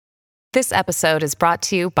This episode is brought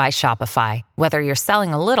to you by Shopify. Whether you're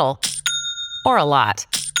selling a little or a lot,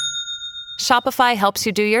 Shopify helps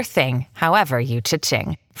you do your thing, however you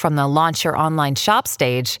cha-ching. From the launch your online shop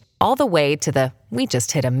stage, all the way to the we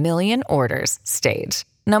just hit 1 million orders stage.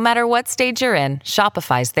 No matter what stage you're in,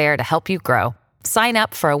 Shopify's there to help you grow. Sign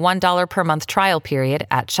up for a $1 per month trial period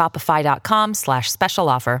at shopify.com/special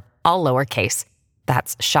offer, all lowercase.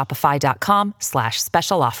 That's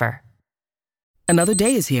shopify.com/special offer. Another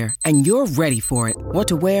day is here, and you're ready for it. What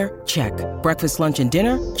to wear? Check. Breakfast, lunch, and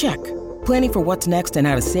dinner? Check. Planning for what's next and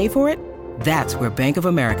how to save for it? That's where Bank of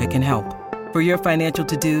America can help. For your financial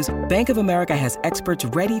to-dos, Bank of America has experts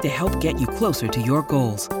ready to help get you closer to your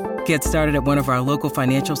goals. Get started at one of our local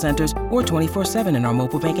financial centers or 24/7 in our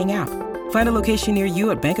mobile banking app. Find a location near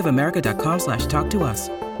you at bankofamerica.com/talktous.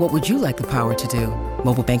 What would you like the power to do?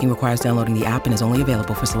 Mobile banking requires downloading the app and is only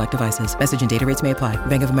available for select devices. Message and data rates may apply.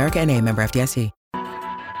 Bank of America N.A., member FDIC.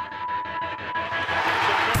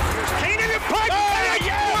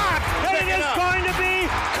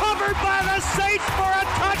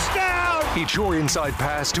 It's your inside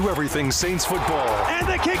pass to everything Saints football. And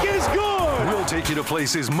the kick is good. We'll take you to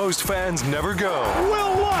places most fans never go.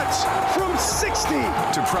 Will Lutz from 60.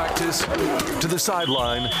 To practice, to the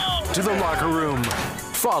sideline, to the locker room.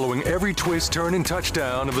 Following every twist, turn, and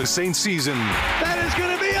touchdown of the Saints season. That is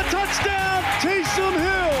going to be a touchdown. Taysom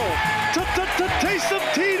Hill. Taysom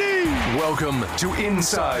TD. Welcome to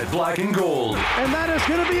Inside Black and Gold. And that is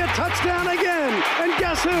going to be a touchdown again. And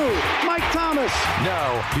guess who? Mike Thomas.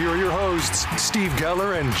 Now, here are your hosts, Steve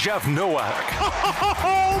Geller and Jeff Nowak.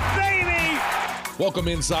 Oh, baby! Welcome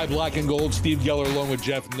inside Black and Gold. Steve Geller along with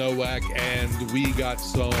Jeff Nowak, and we got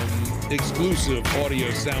some exclusive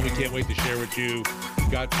audio sound we can't wait to share with you.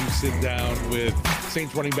 Got to sit down with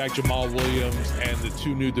Saints running back Jamal Williams and the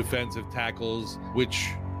two new defensive tackles, which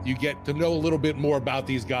you get to know a little bit more about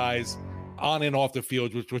these guys on and off the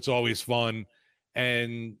field, which is always fun.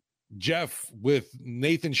 And Jeff, with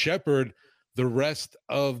Nathan Shepard, the rest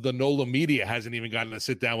of the NOLA media hasn't even gotten to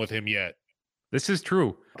sit down with him yet. This is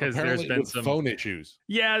true, because there's been some phone issues.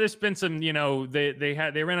 Yeah, there's been some,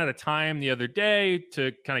 they ran out of time the other day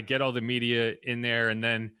to kind of get all the media in there. And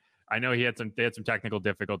then I know they had some technical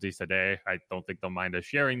difficulties today. I don't think they'll mind us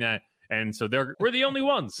sharing that. And so we're the only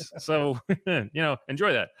ones. So,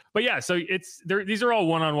 enjoy that. But yeah, so these are all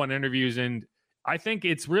one-on-one interviews. And I think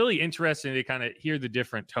it's really interesting to kind of hear the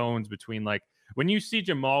different tones between, like, when you see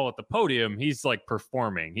Jamal at the podium, he's like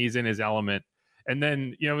performing, he's in his element. And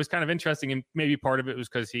then, it was kind of interesting. And maybe part of it was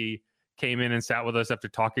because he came in and sat with us after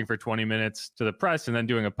talking for 20 minutes to the press and then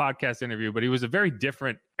doing a podcast interview. But he was a very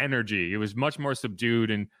different energy. It was much more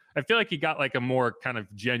subdued. And I feel like he got like a more kind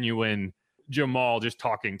of genuine Jamal just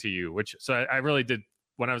talking to you, so I really did.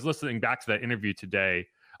 When I was listening back to that interview today,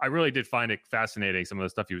 I really did find it fascinating, some of the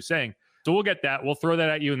stuff he was saying. So we'll get that. We'll throw that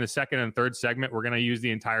at you in the second and third segment. We're going to use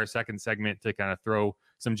the entire second segment to kind of throw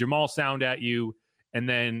some Jamal sound at you. And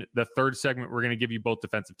then the third segment, we're going to give you both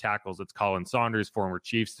defensive tackles. It's Colin Saunders, former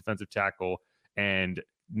Chiefs defensive tackle, and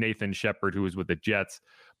Nathan Shepard, who was with the Jets.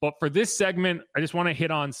 But for this segment, I just want to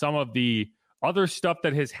hit on some of the other stuff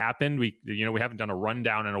that has happened. We haven't done a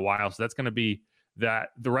rundown in a while. So that's going to be that.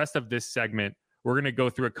 The rest of this segment, we're going to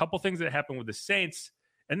go through a couple things that happened with the Saints.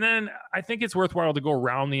 And then I think it's worthwhile to go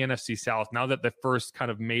around the NFC South now that the first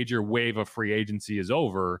kind of major wave of free agency is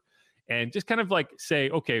over, and just kind of like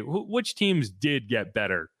say, okay, which teams did get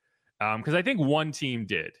better? Because I think one team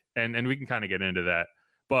did, and we can kind of get into that.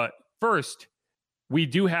 But first, we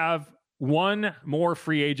do have one more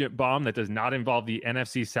free agent bomb that does not involve the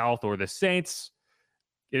NFC South or the Saints.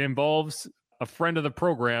 It involves a friend of the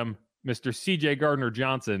program, Mr. CJ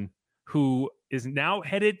Gardner-Johnson, who is now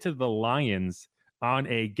headed to the Lions on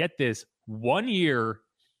a, get this, 1 year,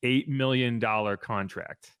 $8 million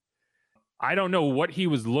contract. I don't know what he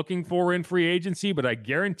was looking for in free agency, but I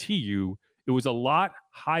guarantee you it was a lot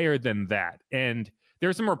higher than that. And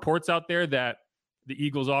there's some reports out there that the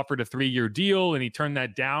Eagles offered a 3-year deal and he turned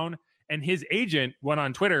that down. And his agent went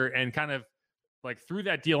on Twitter and kind of like threw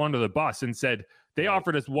that deal under the bus and said, they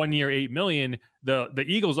offered us 1 year, $8 million. The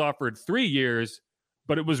Eagles offered 3 years,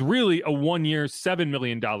 but it was really a 1 year, $7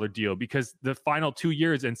 million deal because the final 2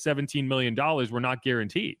 years and $17 million were not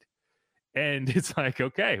guaranteed. And it's like,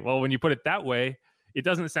 okay, well, when you put it that way, it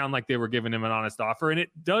doesn't sound like they were giving him an honest offer. And it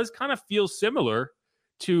does kind of feel similar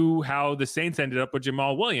to how the Saints ended up with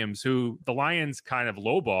Jamal Williams, who the Lions kind of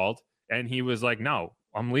lowballed. And he was like, no,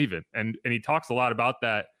 I'm leaving. And he talks a lot about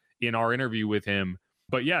that in our interview with him.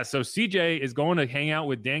 But yeah, so CJ is going to hang out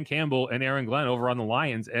with Dan Campbell and Aaron Glenn over on the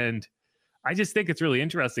Lions. And I just think it's really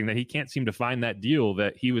interesting that he can't seem to find that deal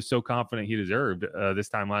that he was so confident he deserved this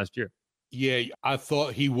time last year. Yeah, I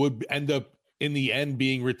thought he would end up in the end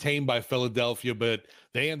being retained by Philadelphia, but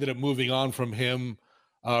they ended up moving on from him,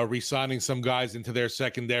 re-signing some guys into their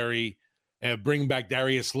secondary and bringing back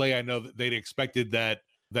Darius Slay. I know that they'd expected that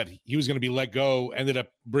he was going to be let go, ended up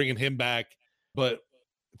bringing him back. But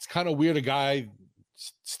it's kind of weird. A guy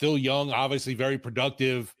still young, obviously very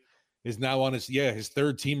productive, is now on his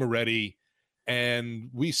third team already. And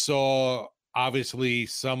we saw obviously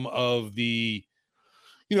some of the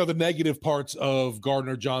the negative parts of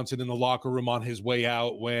Gardner Johnson in the locker room on his way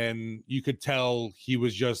out, when you could tell he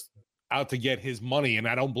was just out to get his money. And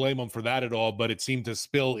I don't blame him for that at all, but it seemed to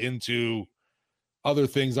spill into other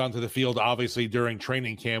things onto the field, obviously during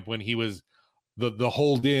training camp, when he was the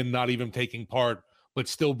hold in, not even taking part, but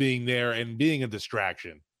still being there and being a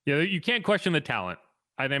distraction. Yeah, you can't question the talent.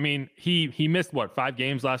 I mean, he missed 5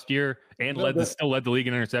 games last year and still led the league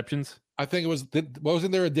in interceptions. I think it was,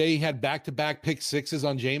 wasn't there a day he had back-to-back pick sixes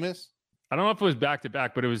on Jameis? I don't know if it was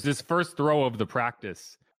back-to-back, but it was his first throw of the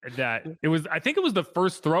practice. I think it was the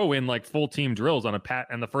first throw in like full team drills on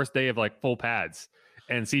the first day of like full pads.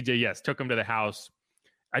 And CJ, took him to the house.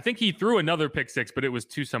 I think he threw another pick six, but it was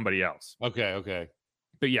to somebody else. Okay.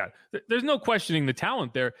 But yeah, there's no questioning the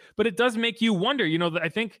talent there, but it does make you wonder. I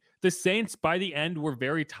think the Saints by the end were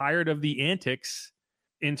very tired of the antics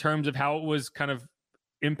in terms of how it was kind of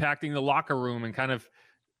impacting the locker room, and kind of,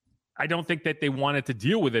 I don't think that they wanted to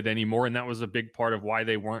deal with it anymore. And that was a big part of why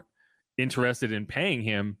they weren't interested in paying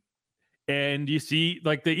him. And you see,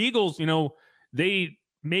 like the Eagles, they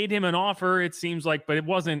made him an offer, it seems like, but it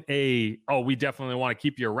wasn't we definitely want to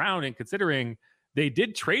keep you around. And considering they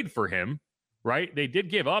did trade for him, right? They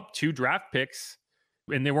did give up 2 draft picks,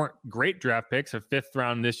 and they weren't great draft picks, a 5th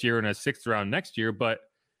round this year and a 6th round next year, but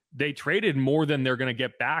they traded more than they're going to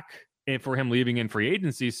get back for him leaving in free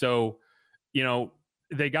agency. So,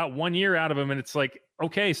 they got 1 year out of him, and it's like,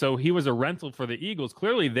 okay, so he was a rental for the Eagles.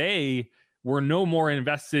 Clearly they were no more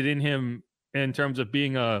invested in him in terms of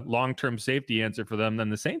being a long-term safety answer for them than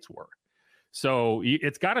the Saints were. So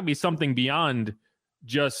it's got to be something beyond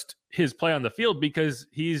just his play on the field, because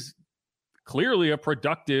he's clearly a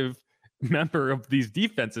productive member of these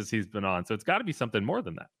defenses he's been on. So it's got to be something more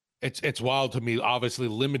than that. It's wild to me. Obviously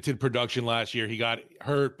limited production last year. He got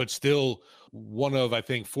hurt, but still one of, I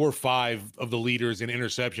think, 4 or 5 of the leaders in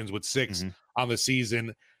interceptions with 6 on the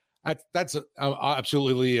season. That's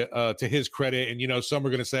absolutely to his credit. And, some are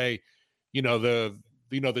going to say,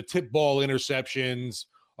 the tip ball interceptions,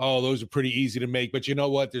 those are pretty easy to make. But you know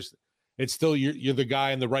what? It's still, you're the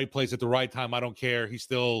guy in the right place at the right time. I don't care. He's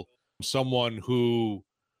still someone who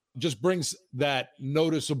just brings that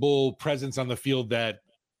noticeable presence on the field that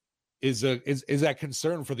is that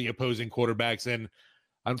concern for the opposing quarterbacks. And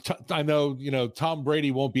I know, Tom Brady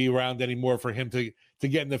won't be around anymore for him to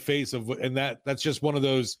get in the face of, and that's just one of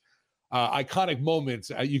those iconic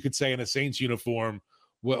moments, you could say, in a Saints uniform,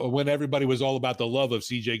 when everybody was all about the love of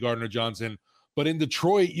CJ Gardner-Johnson. But in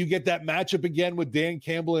Detroit, you get that matchup again with Dan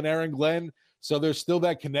Campbell and Aaron Glenn. So there's still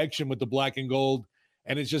that connection with the black and gold.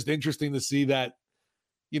 And it's just interesting to see that,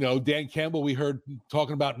 Dan Campbell, we heard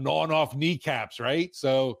talking about gnawing off kneecaps, right?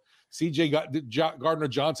 So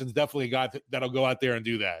Gardner-Johnson's definitely a guy that'll go out there and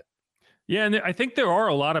do that. Yeah, and I think there are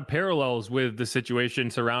a lot of parallels with the situation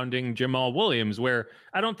surrounding Jamal Williams, where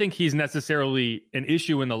I don't think he's necessarily an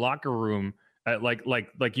issue in the locker room, like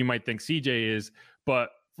you might think CJ is,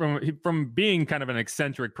 but from being kind of an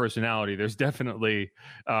eccentric personality, there's definitely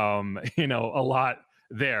a lot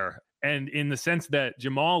there. And in the sense that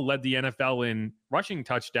Jamal led the NFL in rushing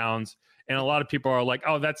touchdowns, and a lot of people are like,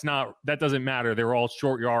 oh, that doesn't matter. They're all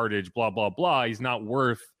short yardage, blah, blah, blah. He's not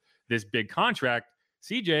worth this big contract.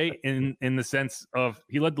 CJ, in the sense of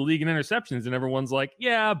he led the league in interceptions, and everyone's like,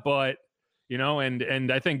 yeah, but,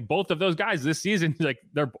 and I think both of those guys this season, like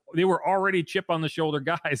they were already chip on the shoulder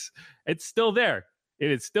guys. It's still there. It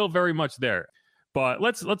is still very much there. But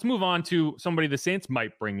let's move on to somebody the Saints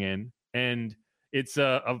might bring in, and it's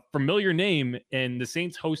a familiar name. And the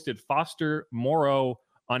Saints hosted Foster Moreau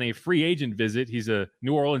on a free agent visit. He's a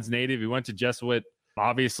New Orleans native. He went to Jesuit,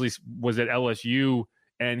 obviously was at LSU,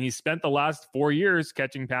 and he spent the last 4 years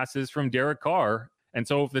catching passes from Derek Carr. And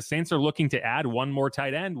so if the Saints are looking to add one more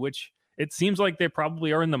tight end, which it seems like they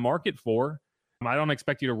probably are in the market for, I don't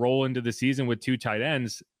expect you to roll into the season with 2 tight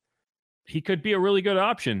ends. He could be a really good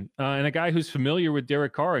option, and a guy who's familiar with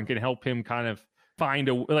Derek Carr and can help him kind of find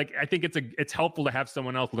I think it's helpful to have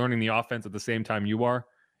someone else learning the offense at the same time you are.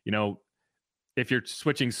 If you're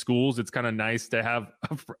switching schools, it's kind of nice to have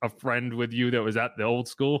a friend with you that was at the old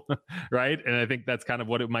school, right? And I think that's kind of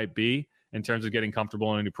what it might be in terms of getting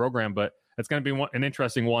comfortable in a new program. But it's going to be an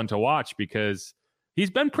interesting one to watch, because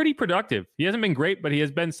he's been pretty productive. He hasn't been great, but he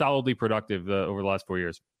has been solidly productive over the last 4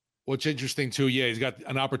 years. What's interesting too, yeah, he's got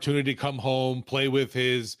an opportunity to come home, play with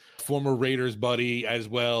his former Raiders buddy as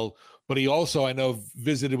well. But he also, I know,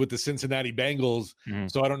 visited with the Cincinnati Bengals. Mm-hmm.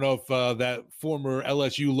 So I don't know if that former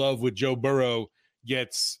LSU love with Joe Burrow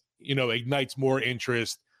gets, ignites more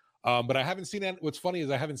interest. But I haven't seen that. What's funny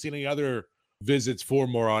is I haven't seen any other visits for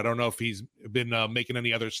Morrow. I don't know if he's been making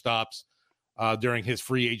any other stops during his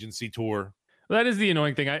free agency tour. Well, that is the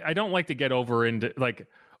annoying thing. I don't like to get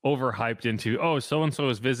overhyped into, oh, so-and-so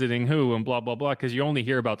is visiting who and blah, blah, blah, because you only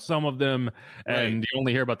hear about some of them and right. You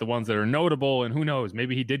only hear about the ones that are notable, and who knows,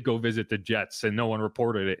 maybe he did go visit the Jets and no one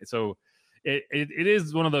reported it. So it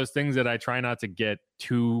is one of those things that I try not to get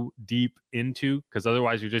too deep into, because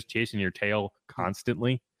otherwise you're just chasing your tail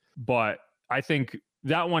constantly. But I think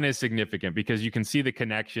that one is significant because you can see the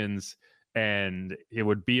connections, and it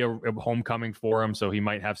would be a homecoming for him. So he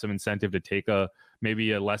might have some incentive to take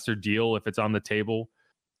maybe a lesser deal if it's on the table.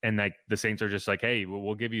 And like the Saints are just like, hey,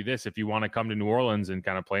 we'll give you this if you want to come to New Orleans and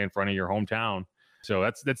kind of play in front of your hometown. So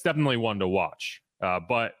that's definitely one to watch.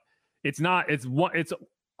 But it's not. It's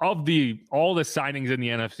all the signings in the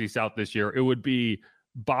NFC South this year. It would be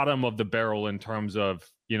bottom of the barrel in terms of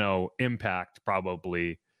impact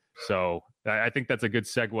probably. So I think that's a good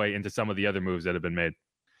segue into some of the other moves that have been made.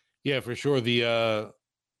 Yeah, for sure. The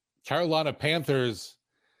Carolina Panthers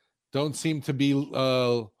don't seem to be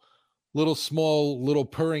little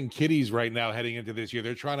purring kitties right now heading into this year.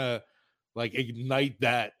 They're trying to ignite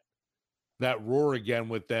that roar again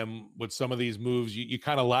with some of these moves. You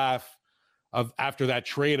kind of laugh after that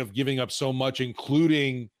trade of giving up so much,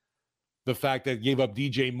 including the fact that gave up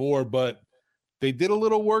DJ Moore, but they did a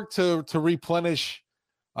little work to replenish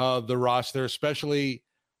the roster, especially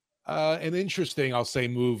an interesting, I'll say,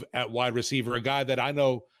 move at wide receiver, a guy that I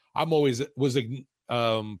know I'm always was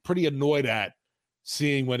pretty annoyed at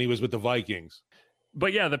seeing when he was with the Vikings.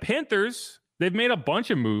 But yeah, the Panthers, they've made a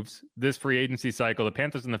bunch of moves this free agency cycle. The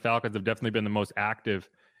Panthers and the Falcons have definitely been the most active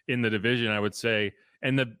in the division, I would say.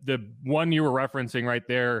 And the one you were referencing right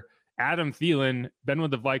there, Adam Thielen, been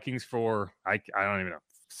with the Vikings for, I don't even know,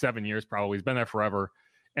 7 years probably. He's been there forever.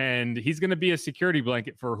 And he's going to be a security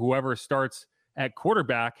blanket for whoever starts at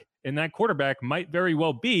quarterback. And that quarterback might very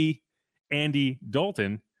well be Andy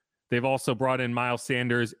Dalton. They've also brought in Miles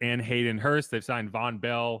Sanders and Hayden Hurst. They've signed Von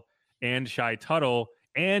Bell and Shai Tuttle.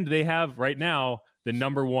 And they have right now the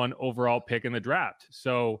number 1 overall pick in the draft.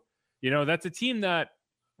 So, that's a team that,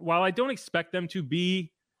 while I don't expect them to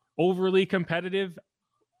be overly competitive,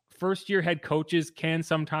 first-year head coaches can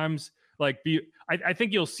sometimes be. I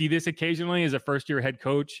think you'll see this occasionally as a first-year head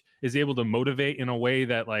coach is able to motivate in a way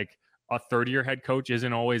that a third-year head coach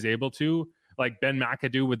isn't always able to. Like Ben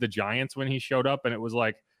McAdoo with the Giants when he showed up, and it was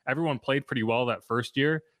everyone played pretty well that first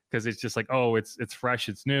year because it's just oh, it's fresh,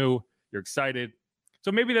 it's new, you're excited.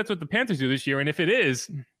 So maybe that's what the Panthers do this year. And if it is,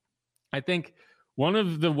 I think one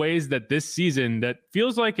of the ways that this season that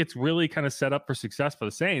feels like it's really kind of set up for success for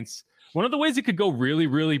the Saints, one of the ways it could go really,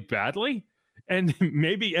 really badly and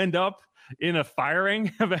maybe end up in a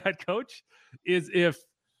firing of a head coach is if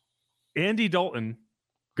Andy Dalton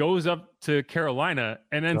goes up to Carolina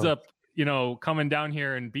and ends up coming down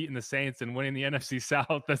here and beating the Saints and winning the NFC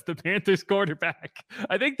South as the Panthers quarterback.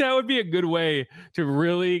 I think that would be a good way to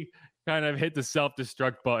really kind of hit the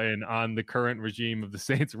self-destruct button on the current regime of the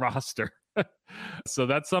Saints roster. So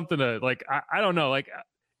that's something to I don't know.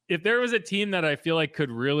 If there was a team that I feel like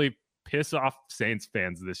could really piss off Saints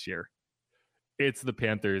fans this year, it's the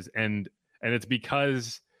Panthers. And it's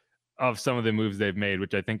because of some of the moves they've made,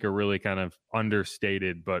 which I think are really kind of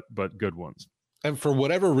understated, but good ones. And for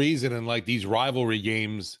whatever reason, in these rivalry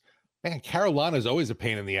games, man, Carolina's always a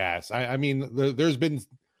pain in the ass. I mean, there's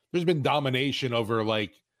been domination over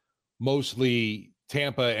mostly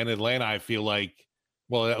Tampa and Atlanta. I feel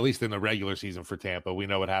well, at least in the regular season for Tampa, we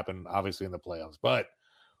know what happened obviously in the playoffs. But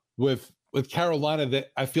with Carolina, that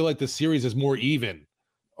I feel like the series is more even,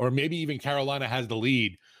 or maybe even Carolina has the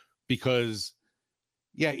lead because,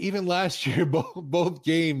 yeah, even last year, both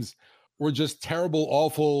games were just terrible,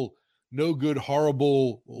 awful, no good,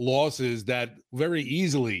 horrible losses that very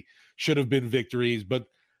easily should have been victories. But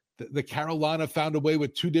the Carolina found a way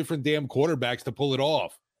with 2 different damn quarterbacks to pull it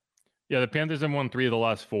off. Yeah, the Panthers have won 3 of the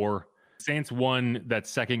last 4. Saints won that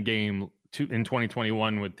second game in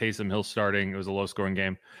 2021 with Taysom Hill starting. It was a low-scoring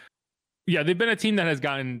game. Yeah, they've been a team that has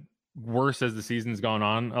gotten worse as the season's gone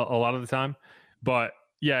on a lot of the time. But,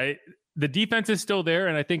 yeah, the defense is still there,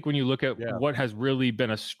 and I think when you look at what has really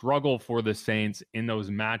been a struggle for the Saints in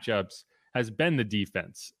those matchups has been the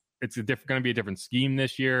defense. It's going to be a different scheme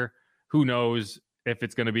this year. Who knows if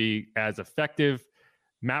it's going to be as effective?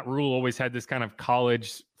 Matt Rule always had this kind of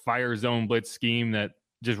college fire zone blitz scheme that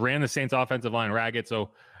just ran the Saints offensive line ragged.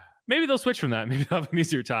 So maybe they'll switch from that. Maybe they'll have an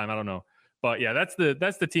easier time. I don't know. But yeah, that's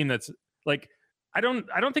the team that's like, I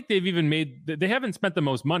don't think they've even they haven't spent the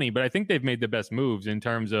most money, but I think they've made the best moves in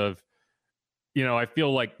terms of, I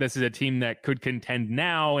feel like this is a team that could contend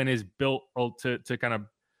now and is built to kind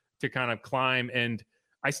of climb. And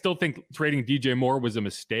I still think trading DJ Moore was a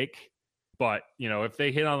mistake, but if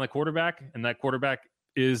they hit on the quarterback and that quarterback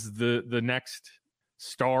is the next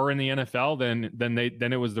star in the NFL,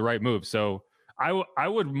 then it was the right move. So I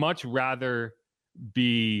would much rather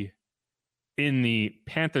be in the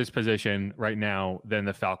Panthers position right now than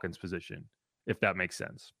the Falcons position, if that makes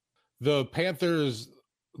sense. The Panthers,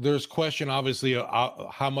 there's question obviously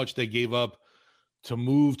how much they gave up to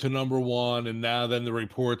move to number one, and now then the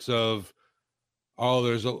reports of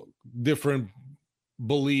there's a different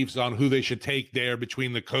beliefs on who they should take there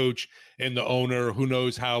between the coach and the owner. Who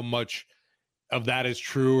knows how much of that is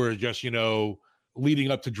true or just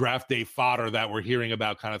leading up to draft day fodder that we're hearing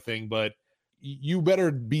about kind of thing. But you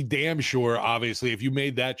better be damn sure, obviously, if you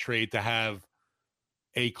made that trade, to have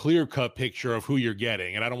a clear-cut picture of who you're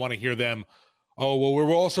getting. And I don't want to hear them,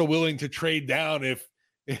 we're also willing to trade down if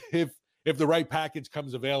the right package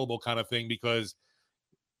comes available kind of thing, because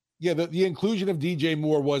the inclusion of DJ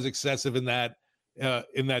Moore was excessive in that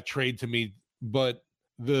trade to me, but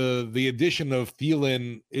the addition of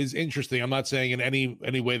Thielen is interesting. I'm not saying in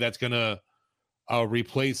any way that's going to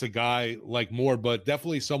replace a guy like Moore, but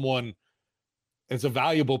definitely someone it's a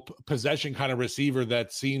valuable possession kind of receiver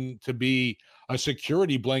that seemed to be a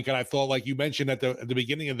security blanket. I thought, like you mentioned at the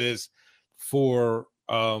beginning of this, for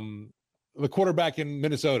the quarterback in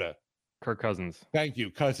Minnesota, Kirk Cousins. Thank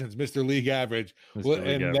you, Cousins, Mr. League Average.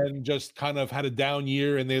 Then just kind of had a down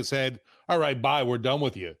year, and they said, all right, bye, we're done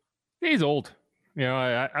with you. He's old.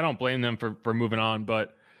 I don't blame them for moving on,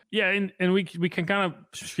 but yeah, and we can kind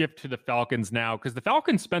of shift to the Falcons now, because the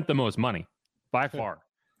Falcons spent the most money by far.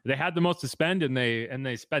 They had the most to spend, and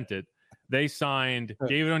they spent it. They signed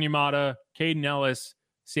David Onyemata, Caden Ellis,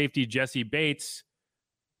 safety Jesse Bates,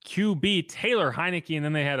 QB Taylor Heineke, and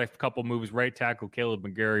then they had a couple moves: right tackle Caleb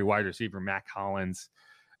McGarry, wide receiver Mac Hollins.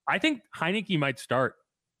 I think Heineke might start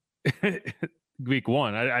week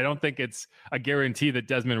one. I don't think it's a guarantee that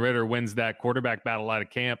Desmond Ridder wins that quarterback battle out of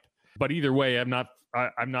camp, but either way, I'm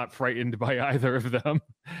not frightened by either of them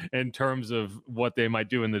in terms of what they might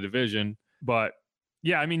do in the division. But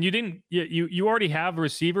yeah, I mean, you already have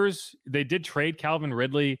receivers. They did trade Calvin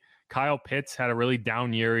Ridley. Kyle Pitts had a really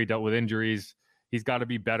down year. He dealt with injuries. He's got to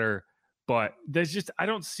be better. But I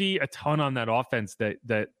don't see a ton on that offense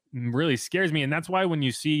that really scares me. And that's why when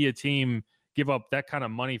you see a team give up that kind of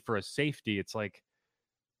money for a safety, it's like,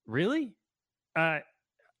 really? Are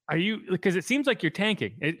you? Because it seems like you're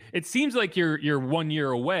tanking. It seems like you're 1 year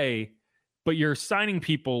away, but you're signing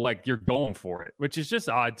people like you're going for it, which is just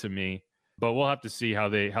odd to me. But we'll have to see how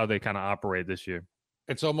they kind of operate this year.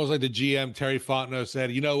 It's almost like the GM, Terry Fontenot,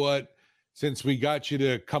 said, you know what? Since we got you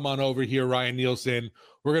to come on over here, Ryan Nielsen,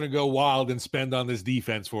 we're going to go wild and spend on this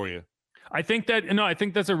defense for you. I think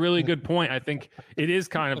that's a really good point. I think it is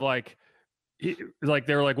kind of like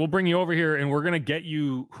they're like, we'll bring you over here and we're going to get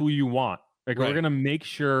you who you want. Like, right. We're going to make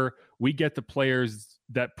sure we get the players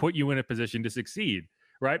that put you in a position to succeed,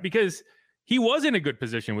 right? Because he was in a good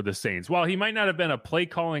position with the Saints. While he might not have been a play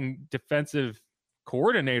calling defensive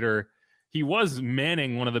coordinator, he was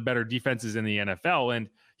manning one of the better defenses in the NFL, and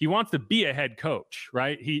he wants to be a head coach,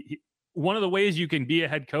 right? He one of the ways you can be a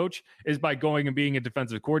head coach is by going and being a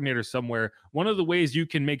defensive coordinator somewhere. One of the ways you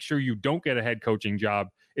can make sure you don't get a head coaching job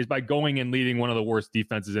is by going and leading one of the worst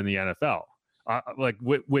defenses in the NFL,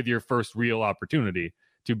 with your first real opportunity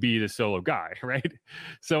to be the solo guy, right?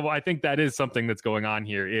 So I think that is something that's going on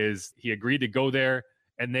here. Is he agreed to go there,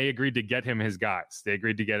 and they agreed to get him his guys. They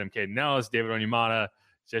agreed to get him Caden Ellis, David Onyemata,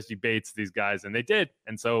 Jesse Bates, these guys, and they did.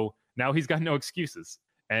 And so now he's got no excuses.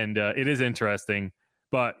 And it is interesting.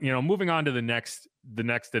 But, moving on to the next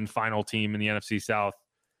and final team in the NFC South,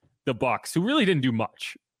 the Bucs, who really didn't do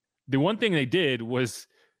much. The one thing they did was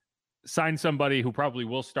sign somebody who probably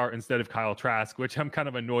will start instead of Kyle Trask, which I'm kind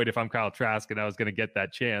of annoyed if I'm Kyle Trask and I was going to get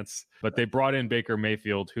that chance. But they brought in Baker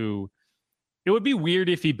Mayfield, who it would be weird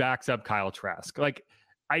if he backs up Kyle Trask. Like,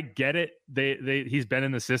 I get it. He's been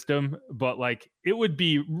in the system, but it would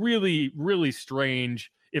be really, really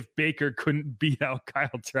strange if Baker couldn't beat out Kyle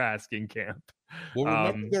Trask in camp. Well,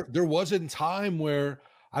 remember there was a time where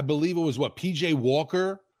I believe it was PJ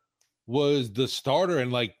Walker was the starter,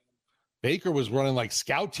 and Baker was running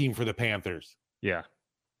scout team for the Panthers. Yeah.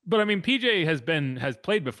 But I mean, PJ has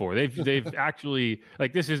played before. They've actually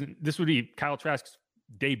this would be Kyle Trask's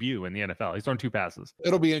debut in the NFL. He's thrown 2 passes.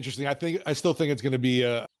 It'll be interesting. I still think it's going to be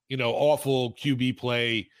a awful QB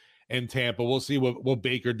play in Tampa. We'll see what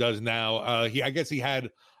Baker does now. I guess he had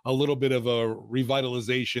a little bit of a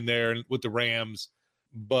revitalization there with the Rams,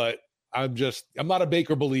 but I'm not a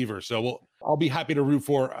Baker believer. So I'll be happy to root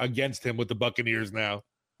for against him with the Buccaneers now.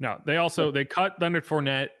 No, they cut Leonard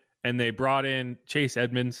Fournette and they brought in Chase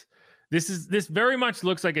Edmonds. This very much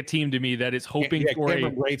looks like a team to me that is hoping for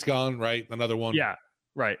Cameron Brate's gone, right? Another one. Yeah,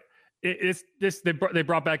 right. They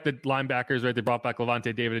brought back the linebackers, right? They brought back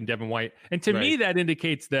Levante David and Devin White. And to me, that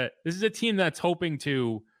indicates that this is a team that's hoping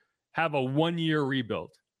to have a 1-year rebuild.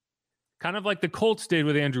 Kind of like the Colts did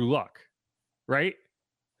with Andrew Luck, right?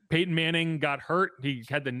 Peyton Manning got hurt. He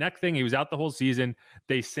had the neck thing. He was out the whole season.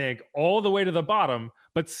 They sank all the way to the bottom,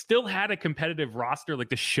 but still had a competitive roster, like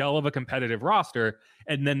the shell of a competitive roster.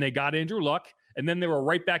 And then they got Andrew Luck, and then they were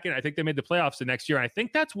right back in. I think they made the playoffs the next year. And I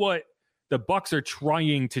think that's what the Bucs are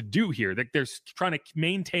trying to do here. They're trying to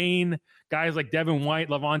maintain guys like Devin White,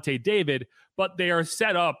 Levante David, but they are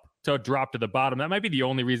set up to drop to the bottom. That might be the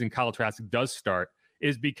only reason Kyle Trask does start,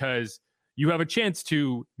 is because you have a chance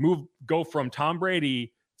to go from Tom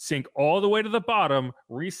Brady, sink all the way to the bottom,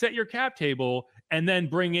 reset your cap table, and then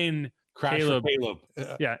bring in Caleb.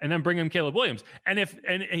 Yeah, and then bring in Caleb Williams. And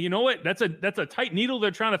you know what? That's a tight needle they're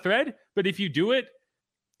trying to thread. But if you do it,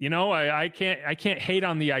 I can't hate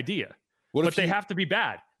on the idea. But they have to be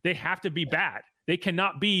bad. They have to be bad. They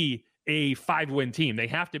cannot be a 5-win team. They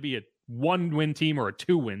have to be a 1-win team or a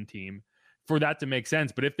 2-win team for that to make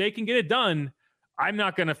sense. But if they can get it done, I'm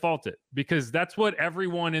not going to fault it, because that's what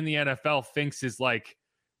everyone in the NFL thinks is like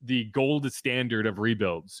the gold standard of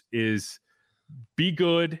rebuilds is be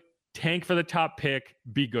good, tank for the top pick,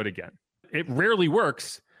 be good again. It rarely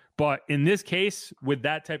works, but in this case, with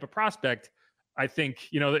that type of prospect, I think,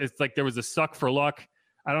 it's like there was a suck for luck.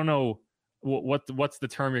 I don't know what's the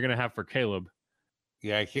term you're going to have for Caleb.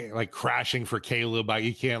 Yeah, I can't, like, crashing for Caleb.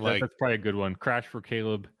 You can't, that's probably a good one. Crash for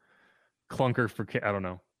Caleb, clunker for I don't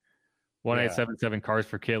know. 1877 cars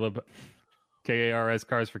for Caleb. KARS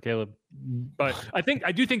cars for Caleb. But I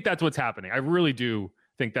do think that's what's happening. I really do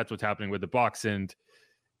think that's what's happening with the Bucs, and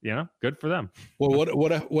good for them. Well,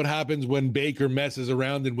 what happens when Baker messes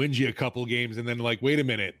around and wins you a couple games, and then wait a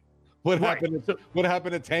minute, what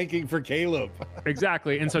happened to tanking for Caleb?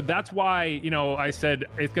 Exactly. And so that's why, I said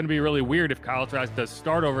it's going to be really weird if Kyle Trask does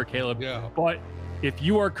start over Caleb. Yeah. But if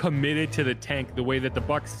you are committed to the tank the way that the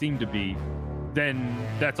Bucs seem to be, then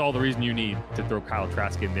that's all the reason you need to throw Kyle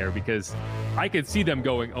Trask in there, because I could see them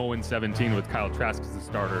going 0-17 with Kyle Trask as the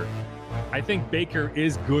starter. I think Baker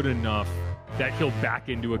is good enough that he'll back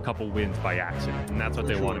into a couple wins by accident, and that's what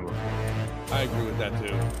they want to move. I agree with that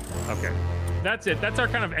too. Okay. That's it. That's our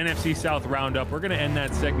kind of NFC South roundup. We're going to end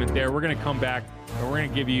that segment there. We're going to come back, and we're going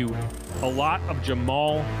to give you a lot of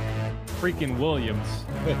Jamal freaking Williams,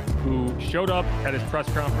 who showed up at his press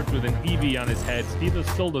conference with an EV on his head. Steve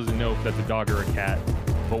still doesn't know if that's a dog or a cat,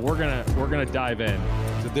 but we're gonna dive in.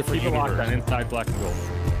 It's a different Keep universe. It locked on Inside Black and Gold.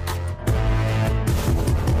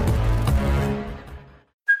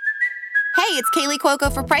 Hey, it's Kaylee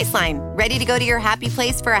Cuoco for Priceline. Ready to go to your happy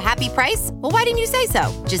place for a happy price? Well, why didn't you say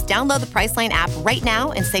so? Just download the Priceline app right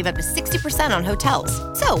now and save up to 60% on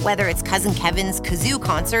hotels. So whether it's Cousin Kevin's Kazoo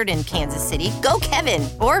Concert in Kansas City, go Kevin,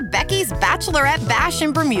 or Becky's Bachelorette Bash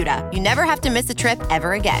in Bermuda, you never have to miss a trip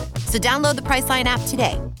ever again. So download the Priceline app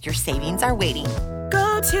today. Your savings are waiting.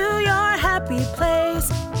 Go to your happy place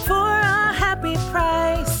for a happy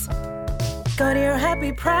price. Go to your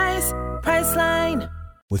happy price, Priceline.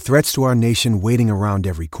 With threats to our nation waiting around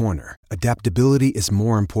every corner, adaptability is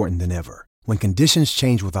more important than ever. When conditions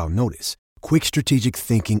change without notice, quick strategic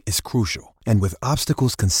thinking is crucial. And with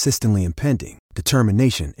obstacles consistently impending,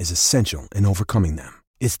 determination is essential in overcoming them.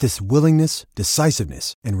 It's this willingness,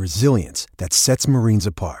 decisiveness, and resilience that sets Marines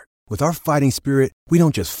apart. With our fighting spirit, we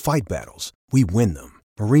don't just fight battles, we win them.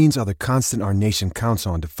 Marines are the constant our nation counts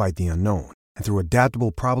on to fight the unknown. And through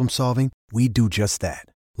adaptable problem solving, we do just that.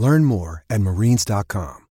 Learn more at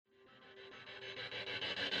marines.com.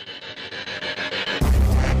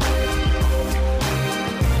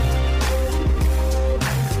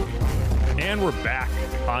 And we're back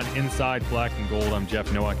on Inside Black and Gold. I'm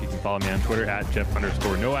Jeff Nowak. You can follow me on Twitter at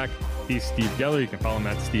Jeff_Nowak. He's Steve Geller. You can follow him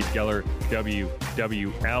at Steve Geller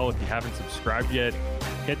WWL. If you haven't subscribed yet,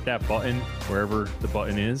 hit that button wherever the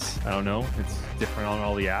button is. I don't know. It's different on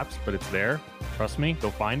all the apps, but it's there. Trust me. Go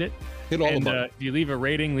find it. Hit all and of them. if you leave a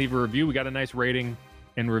rating, leave a review. We got a nice rating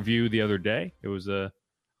and review the other day. It was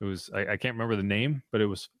I can't remember the name, but it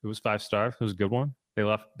was 5 stars. It was a good one.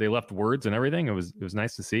 They left words and everything. It was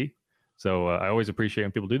nice to see. So I always appreciate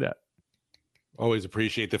when people do that. Always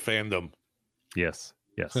appreciate the fandom. Yes.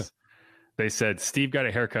 Yes. They said Steve got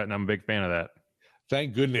a haircut, and I'm a big fan of that.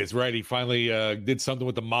 Thank goodness, right? He finally did something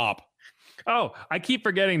with the mop. Oh, I keep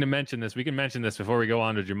forgetting to mention this. We can mention this before we go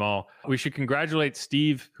on to Jamal. We should congratulate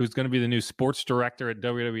Steve, who's going to be the new sports director at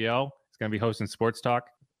WWL. He's going to be hosting Sports Talk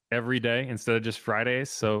every day instead of just Fridays.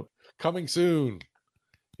 So coming soon.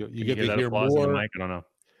 You get to that hear applause more. in the mic. I don't know.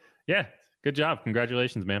 Yeah, good job.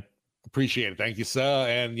 Congratulations, man. Appreciate it. Thank you, sir.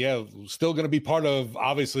 And yeah, still going to be part of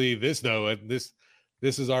obviously this though. This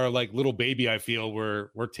is our like little baby. I feel we're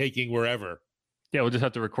taking wherever. Yeah, we'll just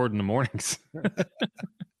have to record in the mornings.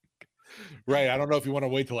 Right. I don't know if you want to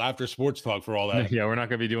wait till after Sports Talk for all that. Yeah, we're not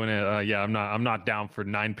going to be doing it. I'm not down for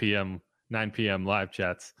 9 p.m. live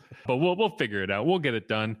chats, but we'll figure it out. We'll get it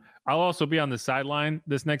done. I'll also be on the sideline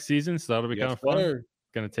this next season, so that'll be kind of fun. Sir.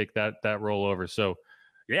 Going to take that role over. So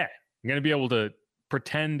yeah, I'm going to be able to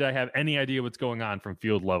pretend I have any idea what's going on from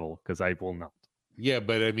field level because I will not. Yeah,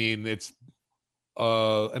 but I mean, it's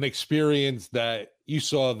an experience that you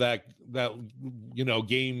saw that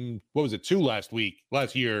game. What was it?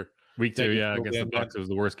 Last year. Week 2, yeah, against the Bucs. It was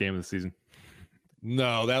the worst game of the season.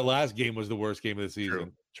 No, that last game was the worst game of the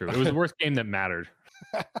season. True. It was the worst game that mattered.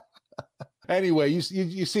 Anyway, you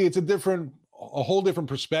see, it's a whole different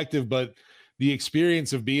perspective, but the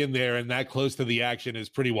experience of being there and that close to the action is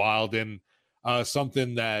pretty wild, and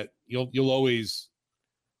something that you'll always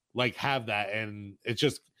like have that, and it's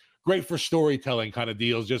just great for storytelling kind of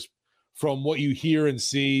deals, just from what you hear and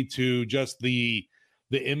see to just the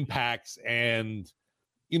impacts and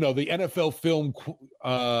the NFL film,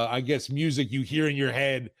 I guess, music you hear in your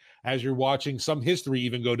head as you're watching some history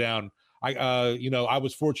even go down. I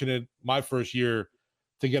was fortunate my first year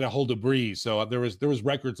to get a hold of Breeze. So there was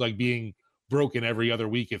records like being broken every other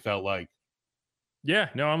week, it felt like. Yeah,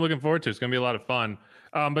 no, I'm looking forward to it. It's going to be a lot of fun.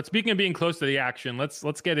 But speaking of being close to the action,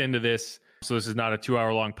 let's get into this. So this is not a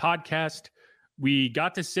 2-hour-long podcast. We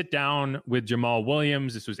got to sit down with Jamal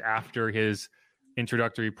Williams. This was after his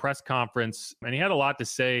introductory press conference, and he had a lot to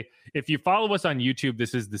say. If you follow us on YouTube,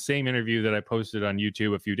 this is the same interview that I posted on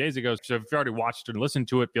YouTube a few days ago. So if you already watched and listened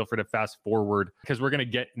to it, feel free to fast forward because we're going to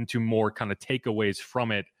get into more kind of takeaways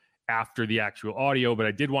from it after the actual audio. But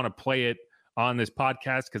I did want to play it on this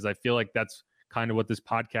podcast because I feel like that's kind of what this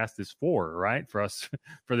podcast is for, right? For us,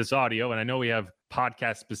 for this audio. And I know we have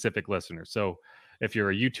podcast specific listeners. So if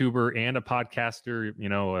you're a YouTuber and a podcaster,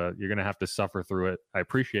 you're going to have to suffer through it. I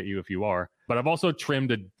appreciate you if you are. But I've also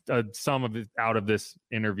trimmed some of it out of this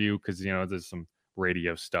interview because, there's some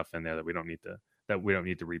radio stuff in there that we don't need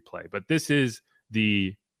to replay. But this is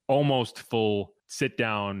the almost full sit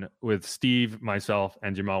down with Steve, myself,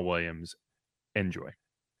 and Jamal Williams. Enjoy.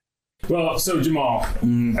 Well, so Jamal,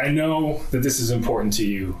 I know that this is important to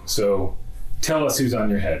you. So tell us who's on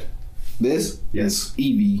your head. This? Yes.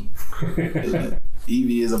 Eevee.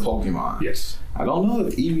 Eevee is a Pokemon. Yes. I don't know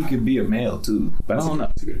if Eevee could be a male too, but I don't know.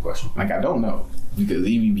 That's a good question. Like, I don't know because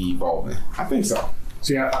Eevee be evolving. I think so.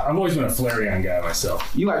 See, I've always been a Flareon guy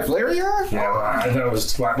myself. You like Flareon? Yeah, well, I thought it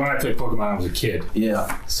was when I played Pokemon, I was a kid.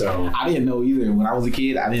 Yeah. So I didn't know either. When I was a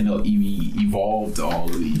kid, I didn't know Eevee evolved to all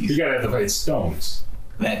of these. You gotta have to play stones.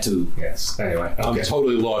 That too. Yes. Anyway, I'm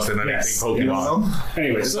totally lost in anything Pokemon.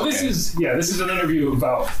 Anyway, so this is an interview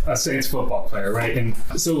about a Saints football player, right? And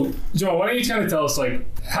so, Joel, why don't you kind of tell us, like,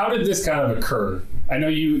 how did this kind of occur? I know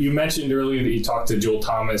you mentioned earlier that you talked to Joel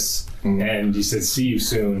Thomas and you said, see you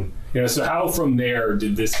soon. So how from there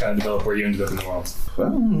did this kind of develop where you ended up in the world? I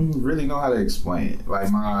don't really know how to explain it.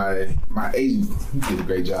 Like, my agent, he did a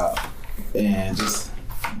great job. And just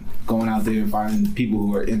going out there and finding people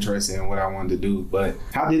who are interested in what I wanted to do. But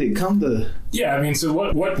how did it come to? Yeah, I mean, so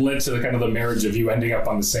what led to the kind of the marriage of you ending up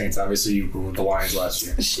on the Saints? Obviously, you were with the Lions last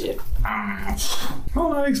year. Shit. I don't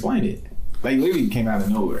know how to explain it. Like, literally came out of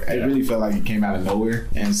nowhere. It really felt like it came out of nowhere.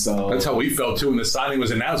 And so that's how we felt too when the signing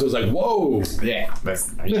was announced. It was like, whoa. Yeah,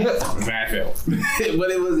 that's how I felt.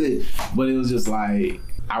 But it was just like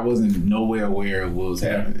I wasn't nowhere aware of what was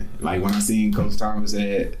happening. Like, when I seen Coach Thomas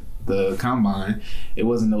at the combine, it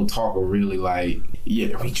wasn't no talk of really like,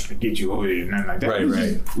 yeah, we trying to get you over here, nothing like that.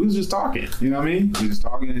 Right. We was just talking, you know what I mean? We was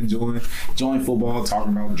talking, enjoying football,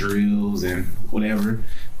 talking about drills and whatever.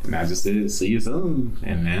 And I just said, see you soon.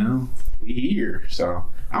 And now we here. So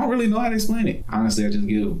I don't really know how to explain it. Honestly, I just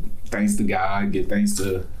give thanks to God, give thanks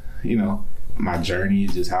to, my journey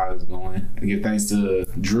and just how it's going. I give thanks to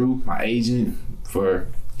Drew, my agent, for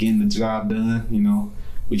getting the job done.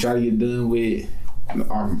 We try to get done with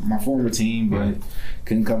my former team, but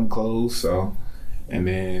couldn't come close. So, and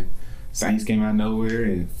then Saints came out of nowhere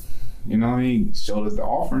and, showed us the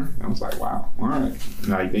offer. I was like, wow, all right.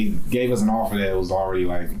 Like, they gave us an offer that was already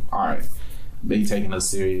like, all right, they taking us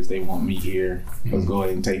serious. They want me here. Let's go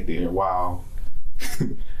ahead and take their wow.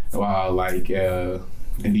 while like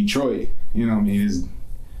in Detroit, you know what I mean,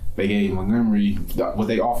 they gave Montgomery, what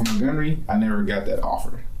they offered Montgomery, I never got that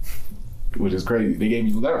offer, which is crazy. They gave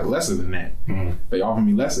me lesser than that. They offered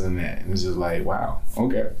me lesser than that. And it's just like, wow,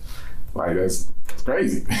 okay. Like, it's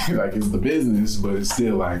crazy. Like, it's the business, but it's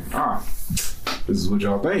still like, this is what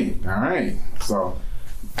y'all think. All right. So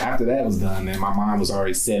after that was done, then my mind was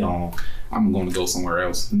already set on, I'm going to go somewhere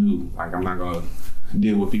else new. Like, I'm not going to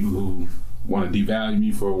deal with people who want to devalue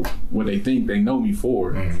me for what they think they know me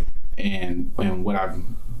for, and what I've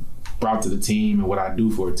brought to the team and what I do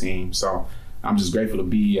for a team. So I'm just grateful to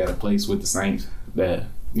be at a place with the Saints that,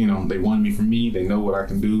 you know, they wanted me from me. They know what I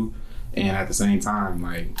can do. And at the same time,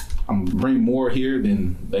 like, I'm bringing more here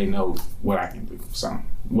than they know what I can do. So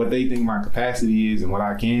what they think my capacity is and what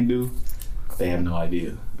I can do, they have no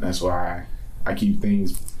idea. That's why I keep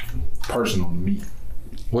things personal to me.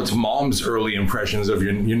 What's Mom's early impressions of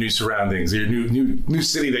your new surroundings, your new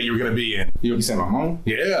city that you're going to be in? You said my mom?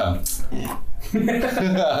 Yeah.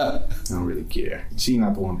 I don't really care. She's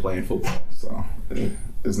not the one playing football, so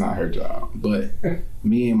it's not her job. But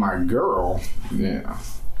me and my girl, yeah,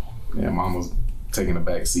 Mama's taking a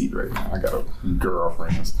back seat right now. I got a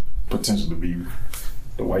girlfriend that's potential to be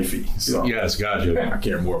the wifey. So yes, gotcha. I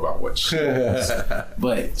care more about what she does.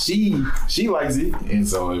 But she likes it, and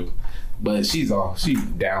so. But she's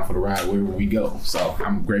down for the ride wherever we go. So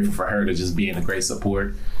I'm grateful for her to just being a great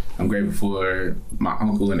support. I'm grateful for my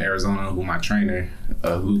uncle in Arizona, who my trainer,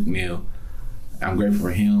 Luke Neal. I'm grateful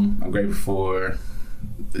for him. I'm grateful for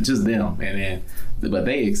just them. But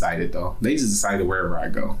they excited though. They just excited wherever I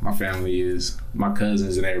go. My family is, my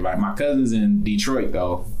cousins and everybody. My cousins in Detroit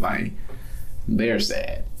though, like, they're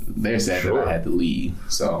sad. They're sad that I had to leave.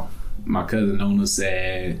 So my cousin Nona's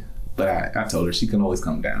sad. But I told her she can always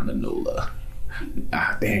come down to NOLA.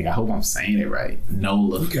 Dang, I hope I'm saying it right.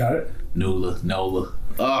 NOLA. You got it. NOLA.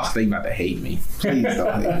 Oh, they about to hate me. Please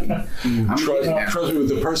don't hate me. Trust me, with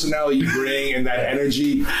the personality you bring and that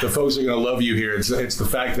energy, the folks are going to love you here. It's the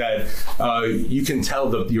fact that you can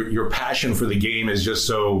tell your passion for the game is just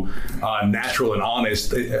so natural and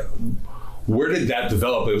honest. Where did that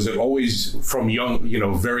develop? Was it always from young,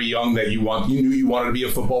 very young that you knew you wanted to be a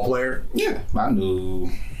football player? Yeah, I knew.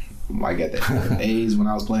 Like at the age when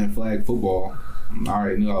I was playing flag football, I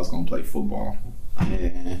already knew I was going to play football.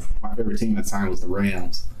 And my favorite team at the time was the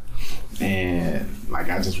Rams. And like,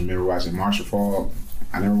 I just remember watching Marshall Faulk.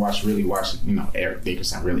 I never really watched Eric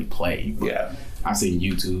Dickerson really play. But yeah, I seen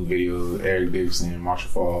YouTube videos, Eric Dickerson,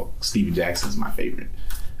 Marshall Faulk, Steven Jackson's my favorite.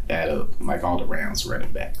 Like all the Rams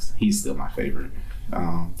running backs. He's still my favorite.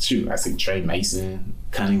 I seen Trey Mason,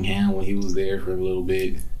 Cunningham when he was there for a little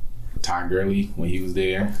bit. Todd Gurley when he was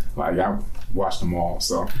there. Like, I watched them all.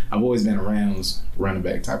 So I've always been a Rams running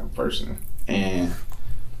back type of person.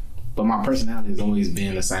 But my personality has always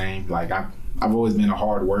been the same. Like, I've always been a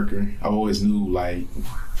hard worker. I always knew, like,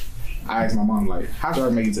 I asked my mom, like, how do I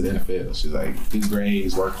make it to the NFL? She's like, good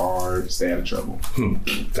grades, work hard, stay out of trouble.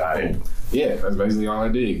 Got it. Yeah, that's basically all I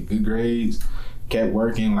did. Good grades, kept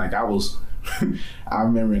working. Like, I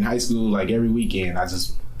remember in high school, like, every weekend, I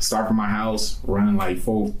just start from my house, run like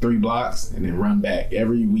 3 blocks, and then run back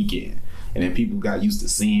every weekend. And then people got used to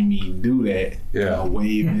seeing me do that,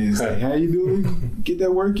 waving and say, how you doing? Get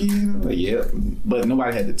that work in? I'm like, yeah. But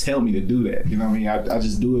nobody had to tell me to do that. You know what I mean? I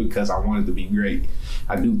just do it because I wanted to be great.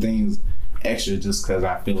 I do things extra just because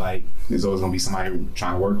I feel like there's always going to be somebody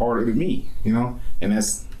trying to work harder than me, And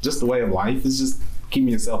that's just the way of life. It's just keeping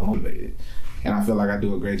yourself motivated. And I feel like I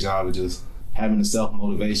do a great job of just having a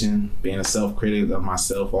self-motivation, being a self-critic of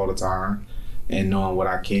myself all the time, and knowing what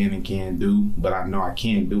I can and can't do, but I know I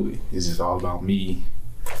can do it. It's just all about me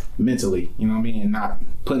mentally, you know what I mean? And not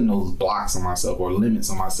putting those blocks on myself or limits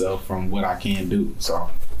on myself from what I can do. So,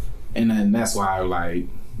 and then that's why I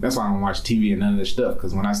don't watch TV and none of this stuff,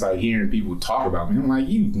 because when I start hearing people talk about me, I'm like,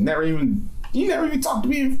 you never even talked to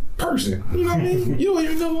me in person. You know what I mean? You don't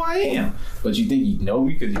even know who I am. But you think you know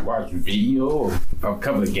me because you watch video or a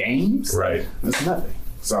couple of games? Right. That's nothing.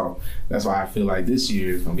 So that's why I feel like this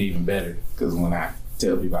year is going to be even better, because when I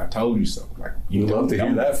tell people I told you so, like, you love to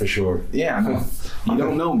hear that for sure. Yeah, I know. You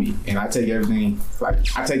don't know me. And I take everything, like,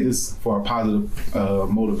 I take this for a positive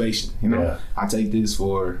motivation, Yeah. I take this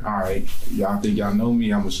for, all right, y'all think y'all know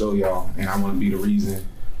me, I'm going to show y'all. And I want to be the reason,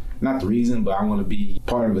 not the reason, but I want to be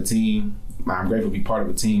part of a team. I'm grateful to be part of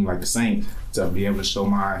a team like the Saints, to be able to show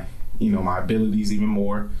my abilities even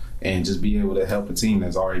more, and just be able to help a team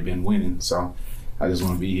that's already been winning. So I just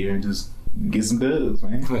want to be here and just get some dubs,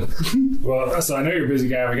 man. Well, so I know you're a busy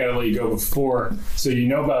guy. We got to let you go before. So you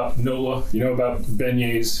know about NOLA. You know about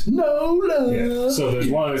beignets. NOLA. Yeah. So there's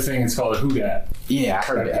one other thing. It's called a who dat. Yeah, I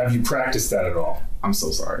heard that. Have you practiced that at all? I'm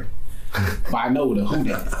so sorry. But I know the who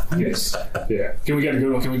dat. Yes. Yeah. Can we get a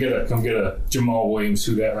good one? Can we get a Jamal Williams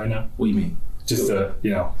who dat right now? What do you mean? Just to,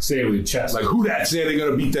 say it with your chest. Like, who that say they're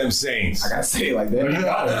going to beat them Saints? I got to say it like that. You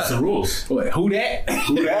got it. That's the rules. What, who that?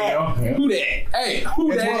 Who that? Who that? Hey,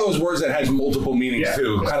 who it's that? One of those words that has multiple meanings,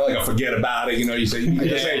 too. Kind of like a forget about it. You say, you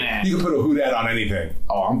can put a who that on anything.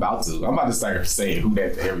 Oh, I'm about to start saying who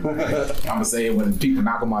that to everything. I'm going to say it when people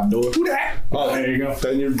knock on my door. Who that? Oh, there you go.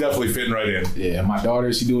 Then you're definitely fitting right in. Yeah, my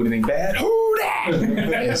daughter, she do anything bad. Who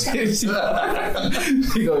that?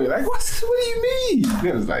 She go like, what do you mean?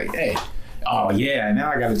 It was like, hey. Oh, yeah,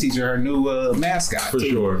 now I got to teach her new mascot. For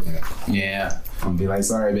sure. Yeah. I'm going to be like,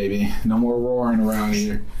 sorry, baby. No more roaring around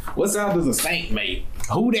here. What sound does a saint make?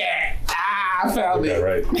 Who that? I found it.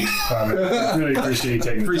 Right. Really appreciate you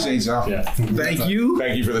taking Appreciate y'all. Yeah. Thank you.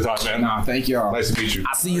 Thank you for the talk, man. Nah, thank y'all. Nice to meet you.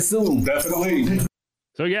 I'll see you soon. Definitely.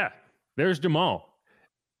 So, yeah, there's Jamal.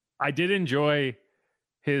 I did enjoy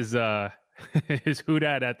his his who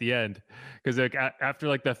dat at the end, because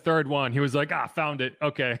after the third one he was like, found it,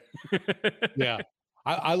 okay. Yeah,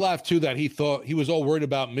 I laughed too that he thought he was all worried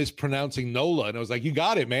about mispronouncing NOLA, and I was like, you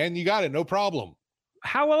got it, man, you got it, no problem.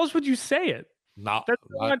 How else would you say it? That's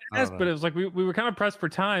what I asked, but it was like we were kind of pressed for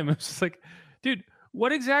time. It was just like, dude,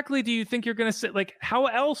 what exactly do you think you're gonna say? Like, how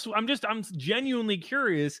else? I'm genuinely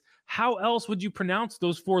curious, how else would you pronounce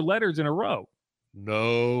those 4 letters in a row?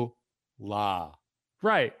 NOLA.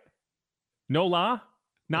 Right. NOLA?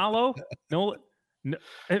 Nalo? No,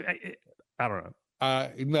 I don't know.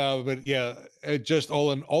 No, but yeah, just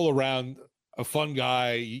all around a fun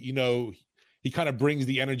guy. He kind of brings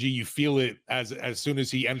the energy. You feel it as soon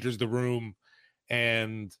as he enters the room,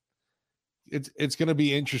 and it's going to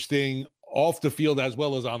be interesting off the field as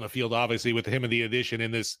well as on the field. Obviously, with him and the addition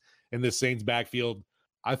in this Saints backfield,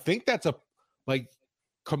 I think that's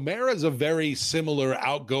Kamara's a very similar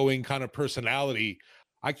outgoing kind of personality.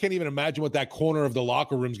 I can't even imagine what that corner of the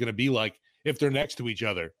locker room is going to be like if they're next to each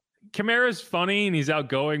other. Kamara's funny and he's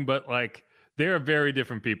outgoing, but they're very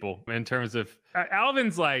different people in terms of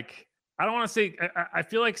Alvin's I don't want to say, I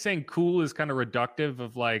feel like saying cool is kind of reductive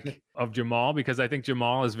of Jamal, because I think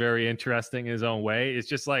Jamal is very interesting in his own way. It's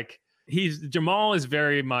just Jamal is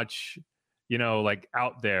very much,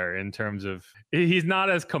 out there in terms of, he's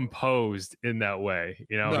not as composed in that way.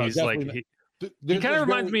 No, he's he kind of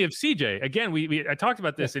reminds me of CJ. Again, I talked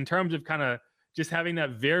about this in terms of kind of just having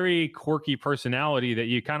that very quirky personality that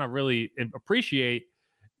you kind of really appreciate,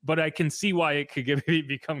 but I can see why it could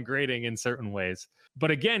become grating in certain ways.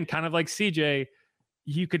 But again, kind of like CJ,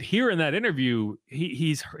 you could hear in that interview,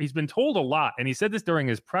 he's been told a lot. And he said this during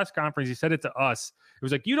his press conference. He said it to us. It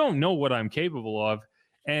was like, you don't know what I'm capable of.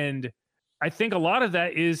 And I think a lot of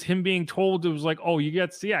that is him being told, it was like, oh, you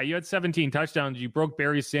had 17 touchdowns. You broke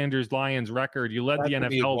Barry Sanders' Lions record. You led the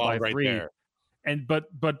NFL by 3. There. And but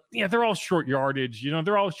yeah, they're all short yardage.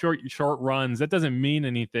 They're all short runs. That doesn't mean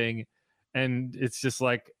anything. And it's just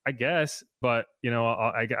I guess, but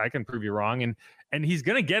I can prove you wrong. And he's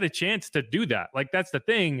gonna get a chance to do that. That's the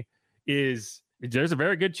thing, is there's a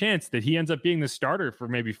very good chance that he ends up being the starter for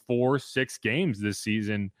maybe 4-6 games this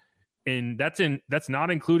season. And that's not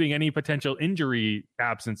including any potential injury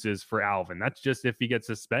absences for Alvin. That's just if he gets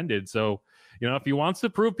suspended. So, if he wants to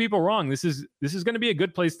prove people wrong, this is going to be a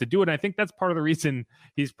good place to do it. And I think that's part of the reason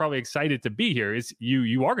he's probably excited to be here, is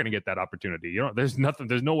you are going to get that opportunity. There's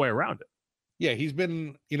no way around it. Yeah, he's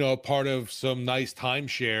been, a part of some nice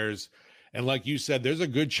timeshares. And like you said, there's a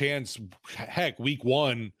good chance, heck, week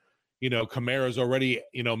 1, Kamara's already,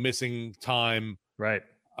 missing time, right?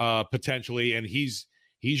 Potentially. And he's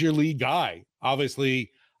your lead guy.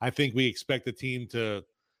 Obviously, I think we expect the team to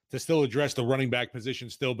still address the running back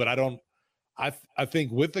position still, but I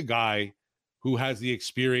think with the guy who has the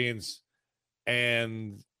experience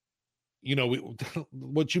and,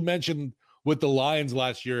 what you mentioned with the Lions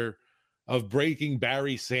last year of breaking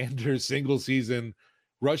Barry Sanders' single season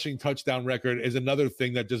rushing touchdown record is another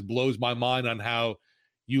thing that just blows my mind on how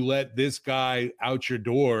you let this guy out your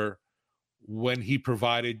door when he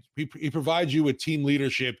provides you with team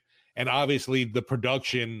leadership and obviously the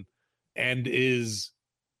production, and is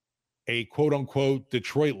a quote unquote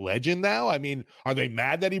Detroit legend now. I mean, are they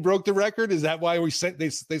mad that he broke the record? Is that why they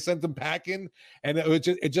sent him packing? And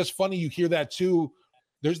it's just funny. You hear that too.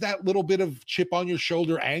 There's that little bit of chip on your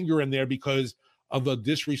shoulder anger in there because of a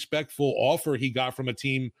disrespectful offer he got from a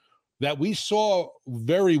team that we saw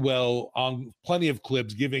very well on plenty of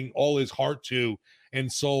clips, giving all his heart to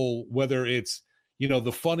and soul, whether it's,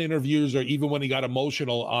 the fun interviews, or even when he got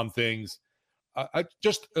emotional on things. I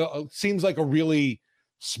just seems like a really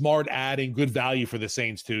smart ad and good value for the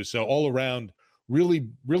Saints too. So all around, really,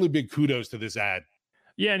 really big kudos to this ad.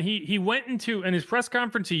 Yeah, and he went into, in his press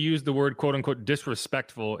conference, he used the word quote unquote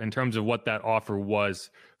disrespectful in terms of what that offer was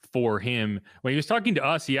for him. When he was talking to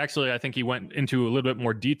us, I think he went into a little bit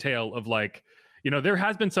more detail of like, there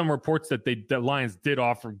has been some reports that the Lions did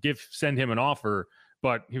send him an offer,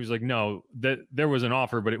 but he was like, no, that there was an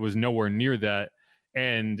offer, but it was nowhere near that.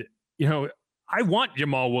 And, I want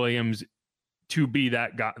Jamal Williams to be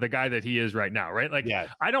that guy, the guy that he is right now, right? Like,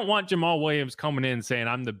 I don't want Jamal Williams coming in saying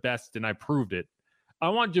I'm the best and I proved it. I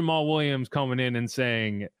want Jamal Williams coming in and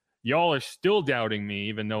saying, y'all are still doubting me,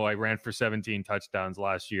 even though I ran for 17 touchdowns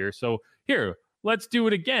last year. So here, let's do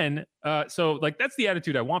it again. So that's the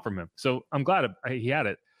attitude I want from him. So I'm glad he had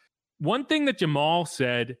it. One thing that Jamal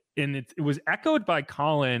said, and it was echoed by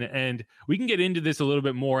Colin, and we can get into this a little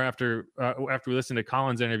bit more after we listen to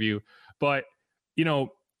Colin's interview, but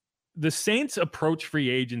the Saints approach free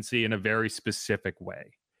agency in a very specific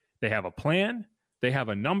way. They have a plan, they have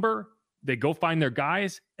a number, they go find their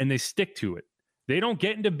guys, and they stick to it. They don't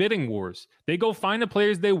get into bidding wars. They go find the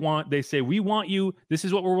players they want. They say, we want you. This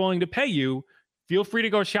is what we're willing to pay you. Feel free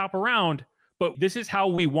to go shop around, but this is how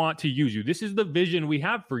we want to use you. This is the vision we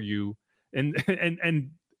have for you. And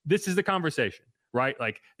this is the conversation, right?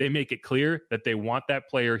 Like, they make it clear that they want that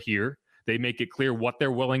player here. They make it clear what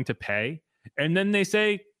they're willing to pay. And then they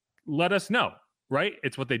say, let us know, right?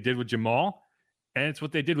 It's what they did with Jamal, and it's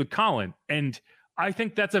what they did with Colin. And I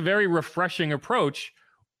think that's a very refreshing approach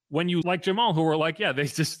when you like Jamal, who were like, yeah,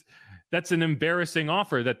 that's an embarrassing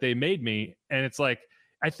offer that they made me. And it's like,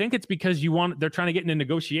 I think it's because they're trying to get into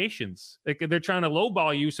negotiations. Like, they're trying to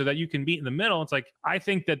lowball you so that you can meet in the middle. It's like, I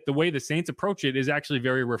think that the way the Saints approach it is actually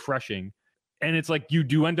very refreshing. And it's like,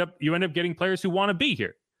 you end up getting players who want to be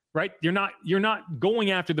here, right? You're not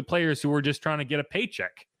going after the players who are just trying to get a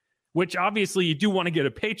paycheck, which obviously you do want to get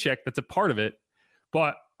a paycheck. That's a part of it.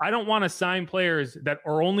 But I don't want to sign players that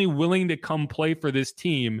are only willing to come play for this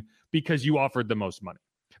team because you offered the most money.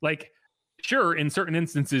 Like, sure, in certain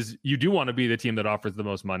instances, you do want to be the team that offers the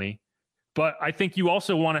most money, but I think you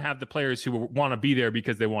also want to have the players who want to be there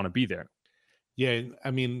because they want to be there. Yeah, I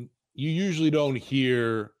mean, you usually don't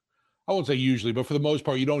hear, I won't say usually, but for the most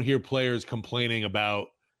part, you don't hear players complaining about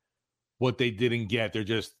what they didn't get. They're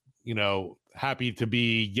just, happy to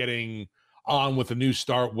be getting on with a new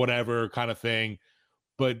start, whatever kind of thing.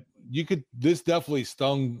 But this definitely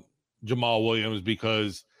stung Jamal Williams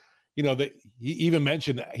because, he even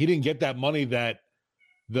mentioned he didn't get that money that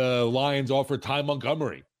the Lions offered Ty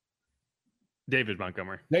Montgomery. David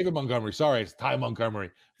Montgomery. Sorry, it's Ty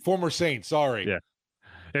Montgomery. Former Saint, sorry. Yeah.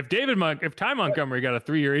 If Ty Montgomery got a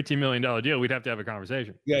 3-year, $18 million deal, we'd have to have a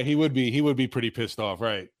conversation. Yeah, he would be pretty pissed off,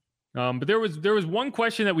 right? But there was one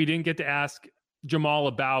question that we didn't get to ask Jamal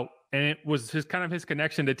about, and it was his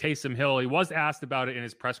connection to Taysom Hill. He was asked about it in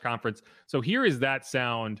his press conference. So here is that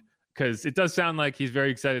sound, because it does sound like he's very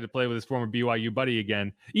excited to play with his former BYU buddy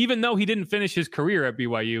again. Even though he didn't finish his career at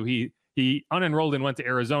BYU, he unenrolled and went to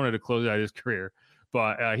Arizona to close out his career.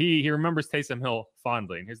 But he remembers Taysom Hill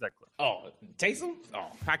fondly. And here's that clip. Oh, Taysom?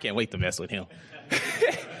 Oh, I can't wait to mess with him.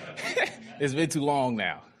 It's been too long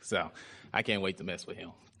now, so I can't wait to mess with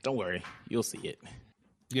him. Don't worry, you'll see it.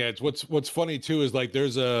 Yeah, it's what's funny too is like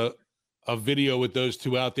there's a video with those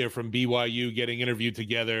two out there from BYU getting interviewed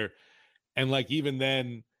together, and like even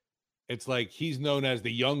then, it's like he's known as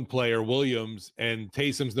the young player Williams, and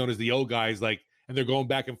Taysom's known as the old guys. Like, and they're going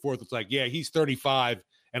back and forth. It's like, yeah, he's 35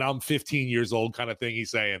 and I'm 15 years old, kind of thing.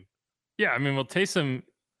 He's saying. Yeah, I mean, well, Taysom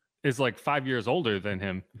is like 5 years older than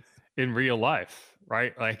him in real life,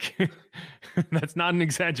 right? Like, that's not an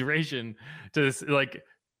exaggeration.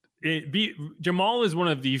 Jamal is one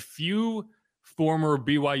of the few former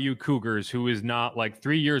BYU Cougars who is not like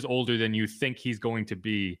 3 years older than you think he's going to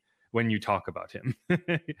be when you talk about him.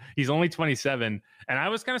 He's only 27. And I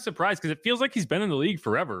was kind of surprised because it feels like he's been in the league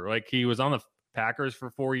forever. Like, he was on the Packers for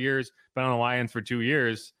 4 years, been on the Lions for 2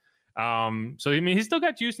 years. So, I mean, he's still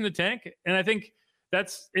got juice in the tank. And I think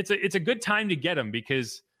it's a good time to get him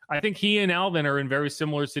because I think he and Alvin are in very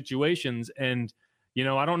similar situations. And,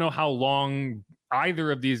 I don't know how long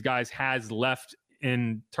either of these guys has left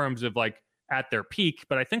in terms of like at their peak,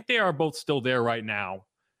 but I think they are both still there right now.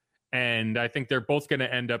 And I think they're both going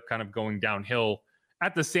to end up kind of going downhill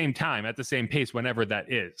at the same time, at the same pace, whenever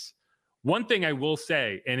that is. One thing I will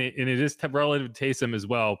say, and it is relative to Taysom as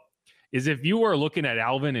well, is if you are looking at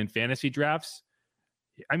Alvin in fantasy drafts,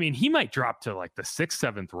 I mean, he might drop to like the 6th,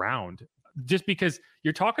 7th round, just because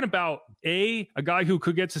you're talking about a guy who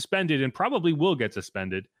could get suspended and probably will get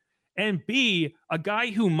suspended, and B, a guy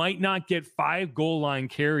who might not get 5 goal line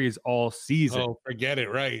carries all season. Oh, forget it,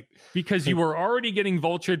 right? Because you were already getting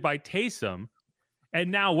vultured by Taysom. And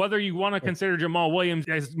now, whether you want to consider Jamal Williams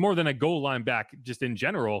as more than a goal line back, just in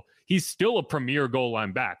general, he's still a premier goal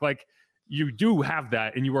line back. Like, you do have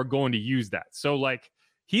that, and you are going to use that. So, like,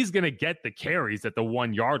 he's going to get the carries at the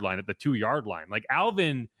 1 yard line, at the 2 yard line. Like,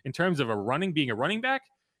 Alvin, in terms of being a running back,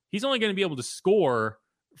 he's only going to be able to score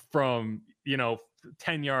from,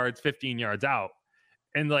 10 yards, 15 yards out.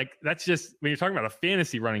 And, like, that's just, when you're talking about a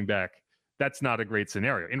fantasy running back, that's not a great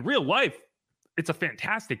scenario. In real life, it's a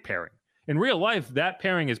fantastic pairing. In real life, that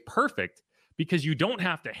pairing is perfect because you don't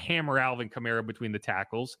have to hammer Alvin Kamara between the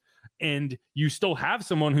tackles, and you still have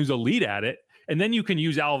someone who's elite at it. And then you can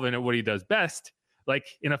use Alvin at what he does best. Like,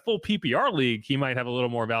 in a full PPR league, he might have a little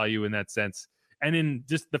more value in that sense. And in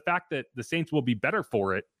just the fact that the Saints will be better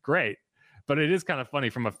for it, great. But it is kind of funny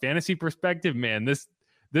from a fantasy perspective, man.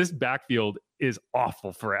 This backfield is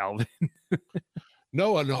awful for Alvin.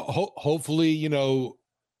 No, and hopefully,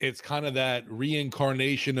 it's kind of that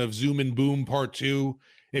reincarnation of Zoom and Boom Part 2,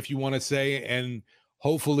 if you want to say, and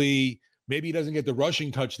hopefully maybe he doesn't get the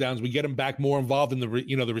rushing touchdowns. We get him back more involved in the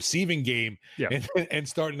receiving game, and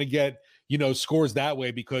starting to get scores that way,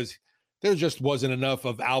 because there just wasn't enough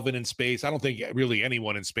of Alvin in space. I don't think really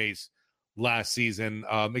anyone in space last season,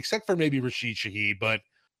 except for maybe Rashid Shaheed. But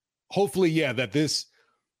hopefully, that this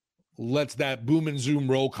lets that boom and zoom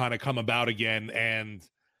role kind of come about again, and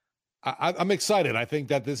I'm excited. I think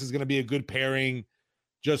that this is going to be a good pairing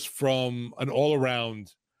just from an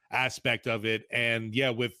all-around aspect of it. And,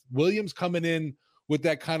 with Williams coming in with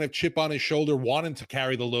that kind of chip on his shoulder, wanting to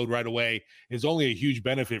carry the load right away, is only a huge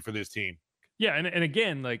benefit for this team. Yeah, and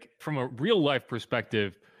again, like, from a real-life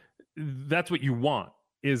perspective, that's what you want,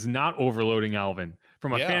 is not overloading Alvin.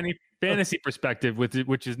 From a fantasy perspective,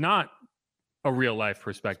 which is not a real-life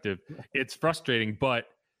perspective, it's frustrating, but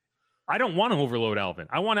I don't want to overload Alvin.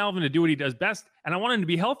 I want Alvin to do what he does best, and I want him to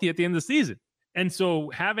be healthy at the end of the season. And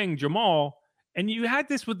so having Jamal, and you had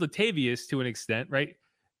this with Latavius to an extent, right?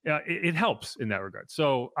 It helps in that regard.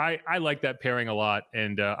 So I like that pairing a lot,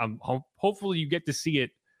 and hopefully you get to see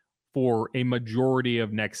it for a majority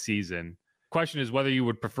of next season. Question is whether you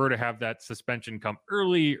would prefer to have that suspension come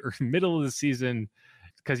early or middle of the season,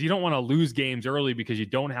 because you don't want to lose games early because you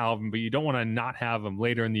don't have them, but you don't want to not have them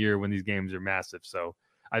later in the year when these games are massive. So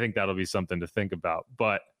I think that'll be something to think about.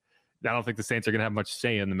 But I don't think the Saints are going to have much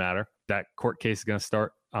say in the matter. That court case is going to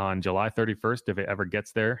start on July 31st if it ever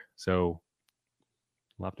gets there. So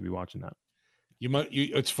we'll have to be watching that.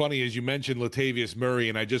 It's funny, as you mentioned Latavius Murray,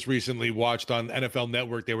 and I just recently watched on NFL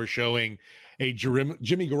Network, they were showing a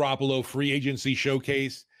Jimmy Garoppolo free agency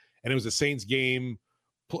showcase, and it was a Saints game.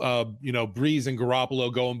 Breeze and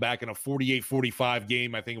Garoppolo going back in a 48-45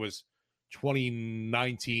 game. I think it was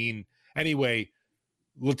 2019. Anyway,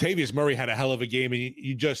 Latavius Murray had a hell of a game, and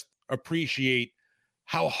you just appreciate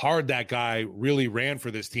how hard that guy really ran for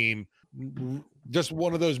this team. Just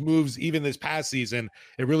one of those moves, even this past season,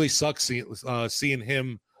 it really sucks seeing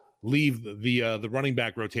him leave the running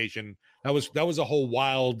back rotation. That was a whole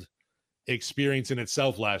wild experience in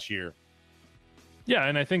itself last year. Yeah,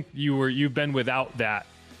 and I think you've been without that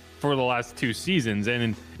for the last 2 seasons,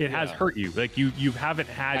 and it has hurt you. Like you haven't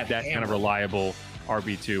had that kind of reliable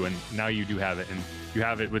RB2, and now you do have it, and you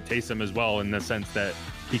have it with Taysom as well, in the sense that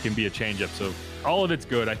he can be a changeup. So all of it's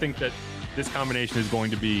good. I think that this combination is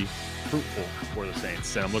going to be fruitful for the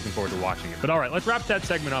Saints, and I'm looking forward to watching it. But all right, let's wrap that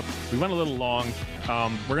segment up. We went a little long.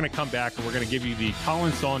 We're going to come back, and we're going to give you the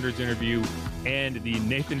Colin Saunders interview and the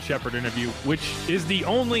Nathan Shepard interview, which is the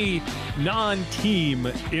only non-team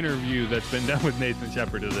interview that's been done with Nathan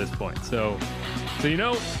Shepard to this point. So it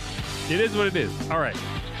is what it is. All right,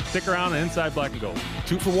 stick around on Inside Black and Gold.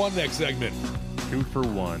 2 for 1 next segment. 2 for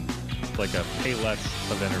 1. It's like a pay less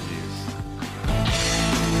of interviews.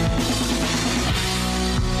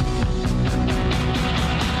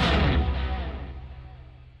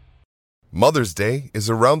 Mother's Day is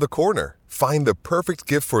around the corner. Find the perfect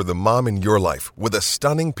gift for the mom in your life with a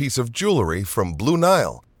stunning piece of jewelry from Blue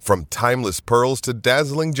Nile. From timeless pearls to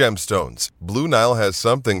dazzling gemstones, Blue Nile has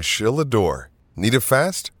something she'll adore. Need it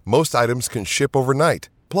fast? Most items can ship overnight.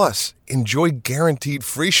 Plus, enjoy guaranteed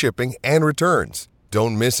free shipping and returns.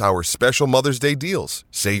 Don't miss our special Mother's Day deals.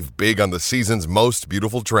 Save big on the season's most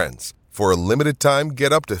beautiful trends. For a limited time,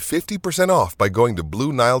 get up to 50% off by going to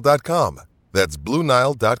BlueNile.com. That's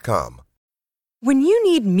BlueNile.com. When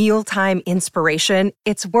you need mealtime inspiration,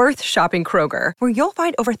 it's worth shopping Kroger, where you'll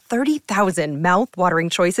find over 30,000 mouth-watering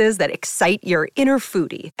choices that excite your inner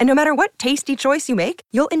foodie. And no matter what tasty choice you make,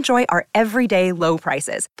 you'll enjoy our everyday low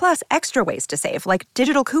prices, plus extra ways to save, like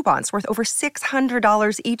digital coupons worth over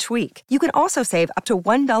 $600 each week. You can also save up to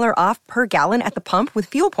 $1 off per gallon at the pump with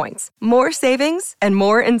fuel points. More savings and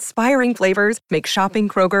more inspiring flavors make shopping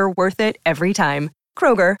Kroger worth it every time.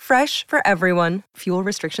 Kroger, fresh for everyone. Fuel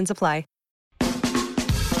restrictions apply.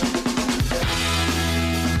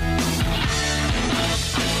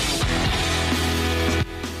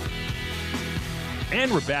 And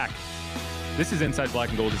we're back. This is Inside Black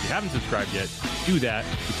and Gold. If you haven't subscribed yet, do that.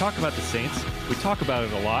 We talk about the Saints. We talk about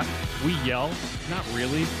it a lot. We yell. Not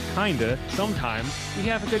really. Kinda. Sometimes. We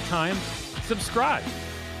have a good time. Subscribe.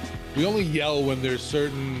 We only yell when there's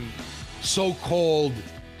certain so-called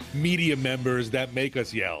media members that make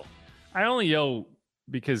us yell. I only yell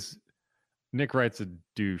because Nick Wright's a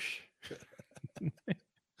douche.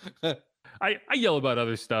 I yell about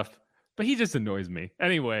other stuff, but he just annoys me.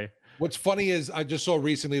 Anyway. What's funny is I just saw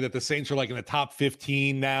recently that the Saints are like in the top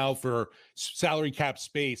 15 now for salary cap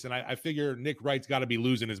space. And I figure Nick Wright's got to be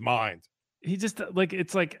losing his mind. He just like,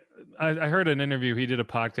 it's like, I heard an interview. He did a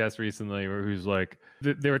podcast recently where he was like,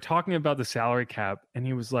 they were talking about the salary cap. And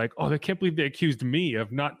he was like, oh, I can't believe they accused me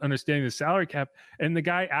of not understanding the salary cap. And the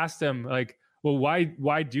guy asked him like, well,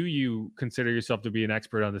 why do you consider yourself to be an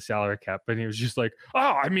expert on the salary cap? And he was just like,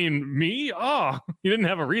 oh, I mean, me? Oh, he didn't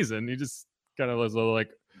have a reason. He just kind of was like,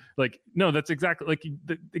 no, that's exactly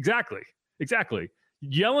exactly.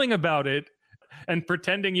 Yelling about it and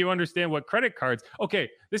pretending you understand what credit cards. Okay,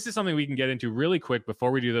 this is something we can get into really quick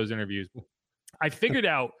before we do those interviews. I figured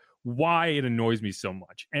out why it annoys me so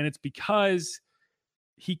much. And it's because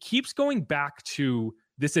he keeps going back to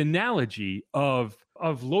this analogy of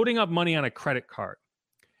loading up money on a credit card.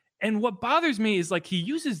 And what bothers me is like he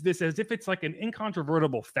uses this as if it's like an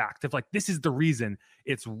incontrovertible fact of like, this is the reason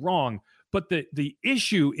it's wrong. But the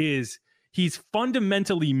issue is he's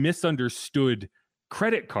fundamentally misunderstood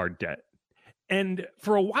credit card debt. And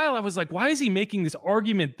for a while, I was like, why is he making this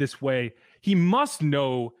argument this way? He must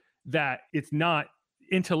know that it's not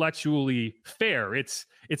intellectually fair. It's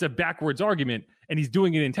a backwards argument, and he's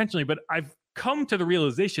doing it intentionally. But I've come to the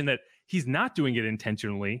realization that he's not doing it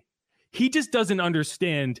intentionally. He just doesn't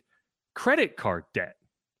understand credit card debt,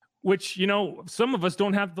 which, you know, some of us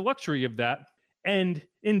don't have the luxury of that. And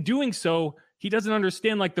in doing so, he doesn't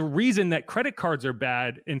understand like the reason that credit cards are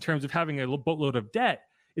bad in terms of having a boatload of debt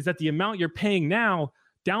is that the amount you're paying now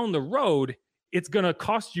down the road, it's going to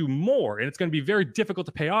cost you more. And it's going to be very difficult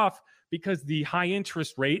to pay off because the high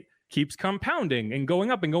interest rate keeps compounding and going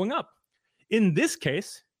up and going up. In this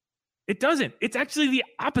case, it doesn't. It's actually the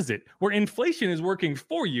opposite, where inflation is working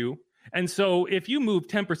for you. And so if you move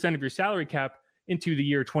 10% of your salary cap into the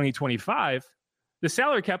year 2025, the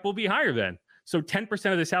salary cap will be higher then. So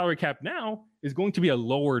 10% of the salary cap now is going to be a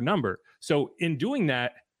lower number. So in doing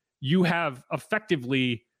that, you have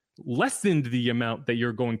effectively lessened the amount that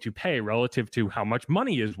you're going to pay relative to how much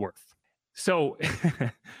money is worth. So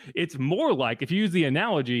it's more like, if you use the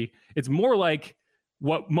analogy, it's more like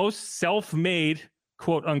what most self-made,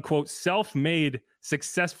 quote unquote, self-made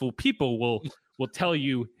successful people will tell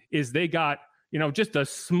you is they got, you know, just a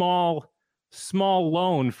small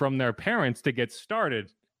loan from their parents to get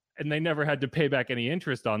started. And they never had to pay back any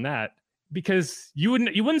interest on that because you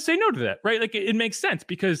wouldn't say no to that, right? Like it makes sense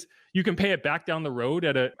because you can pay it back down the road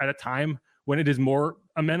at a time when it is more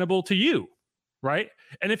amenable to you, right?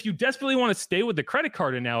 And if you desperately want to stay with the credit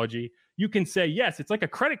card analogy, you can say, yes, it's like a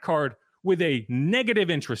credit card with a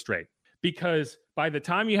negative interest rate because by the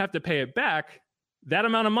time you have to pay it back, that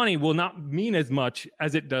amount of money will not mean as much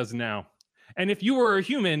as it does now. And if you were a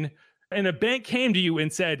human and a bank came to you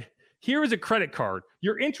and said, here is a credit card.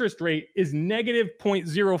 Your interest rate is negative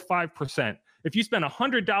 0.05%. If you spend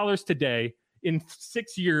 $100 today, in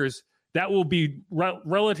 6 years, that will be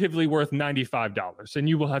relatively worth $95, and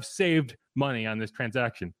you will have saved money on this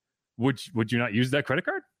transaction. Would you not use that credit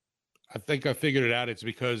card? I think I figured it out. It's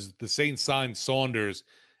because the Saints signed Saunders,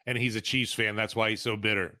 and he's a Chiefs fan. That's why he's so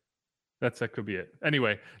bitter. That could be it.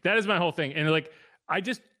 Anyway, that is my whole thing. And like, I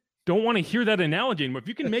just don't want to hear that analogy anymore. If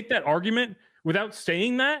you can make that argument without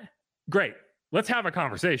saying that, great. Let's have a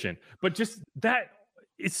conversation. But just that,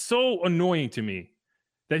 it's so annoying to me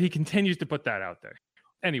that he continues to put that out there.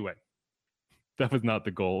 Anyway, that was not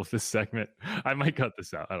the goal of this segment. I might cut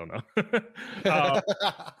this out. I don't know.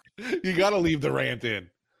 You got to leave the rant in.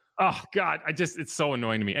 Oh God, it's so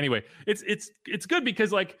annoying to me. Anyway, it's good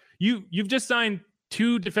because like you've just signed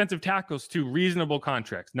 2 defensive tackles to reasonable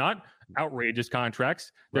contracts, not outrageous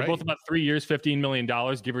contracts. They're both about 3 years, $15 million,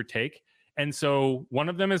 give or take. And so one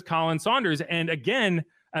of them is Colin Saunders. And again,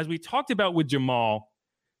 as we talked about with Jamal,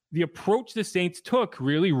 the approach the Saints took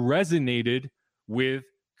really resonated with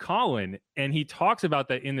Colin. And he talks about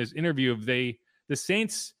that in this interview of the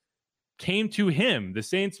Saints came to him. The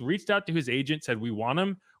Saints reached out to his agent, said, we want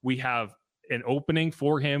him. We have an opening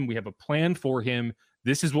for him. We have a plan for him.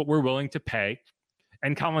 This is what we're willing to pay.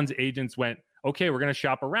 And Colin's agents went, okay, we're going to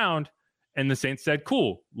shop around. And the Saints said,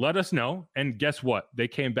 cool, let us know. And guess what? They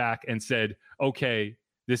came back and said, okay,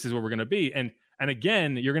 this is where we're going to be. And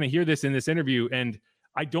again, you're going to hear this in this interview. And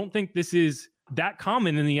I don't think this is that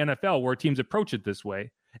common in the NFL where teams approach it this way.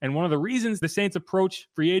 And one of the reasons the Saints approach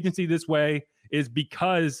free agency this way is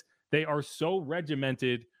because they are so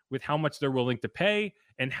regimented with how much they're willing to pay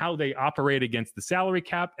and how they operate against the salary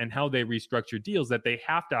cap and how they restructure deals that they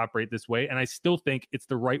have to operate this way. And I still think it's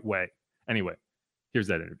the right way. Anyway, here's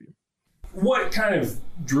that interview. What kind of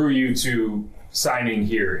drew you to signing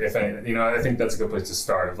here, if anything? I think that's a good place to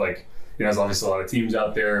start. Of there's obviously a lot of teams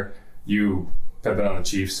out there. You have been on the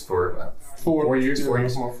Chiefs for 4 years. 4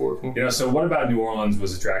 years. My fourth. So what about New Orleans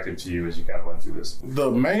was attractive to you as you kind of went through this? The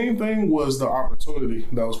main thing was the opportunity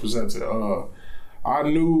that was presented. I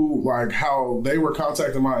knew how they were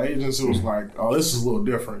contacting my agents. It was like, oh, this is a little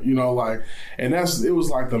different, and it was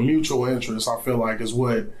like the mutual interest. I feel like is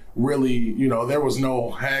what really, there was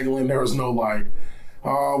no haggling. There was no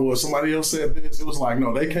well, somebody else said this. It was like,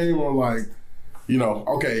 no, they came and were like,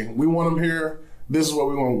 okay, we want them here. This is what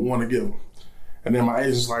we want to give them. And then my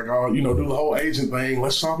agent's like, oh, do the whole agent thing.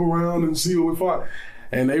 Let's shop around and see what we find.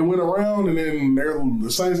 And they went around, and then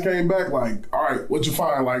the Saints came back like, all right, what'd you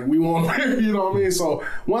find? We want them here, you know what I mean? So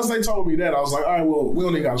once they told me that, I was like, all right, well, we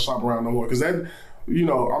don't even got to shop around no more. Because that,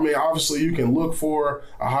 obviously you can look for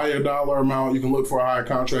a higher dollar amount. You can look for a higher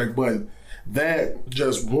contract. But that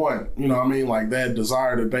just want, that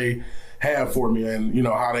desire that they have for me and,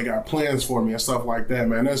 how they got plans for me and stuff like that,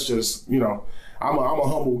 man, that's just, I'm a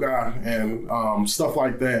humble guy, and stuff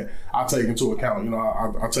like that I take into account.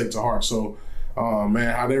 I take to heart. So,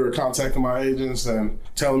 how they were contacting my agents and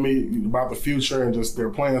telling me about the future and just their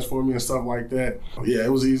plans for me and stuff like that. Yeah,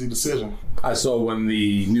 it was an easy decision. I saw when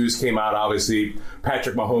the news came out, obviously,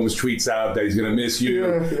 Patrick Mahomes tweets out that he's going to miss you,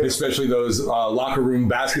 especially those locker room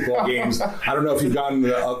basketball games. I don't know if you've gotten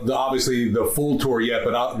obviously the full tour yet,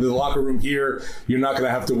 but the locker room here, you're not going to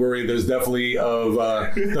have to worry. There's definitely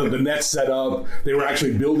the net set up. They were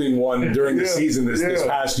actually building one during the season this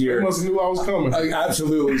past year. They must have knew I was coming.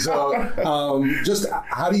 Absolutely. So just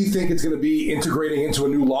how do you think it's going to be integrating into a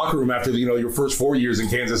new locker room after your first 4 years in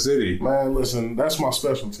Kansas City? Man, listen, that's my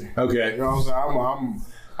specialty. Okay.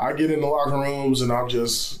 I get in the locker rooms and I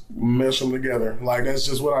just mesh them together. That's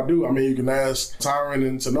just what I do. You can ask Tyron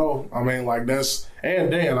and Tano.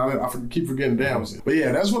 And Dan. I keep forgetting Dan. But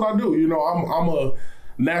yeah, that's what I do. I'm a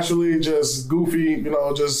naturally just goofy,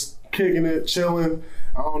 just kicking it, chilling.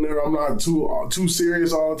 I'm not too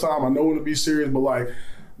serious all the time. I know when to be serious, but I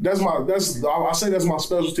say that's my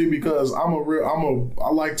specialty because I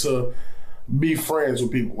like to be friends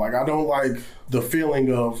with people. I don't like the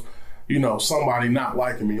feeling of, somebody not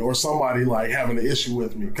liking me or somebody having an issue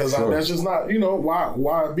with me. Because that's just not,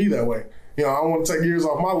 why be that way? I don't want to take years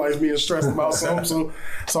off my life being stressed about something.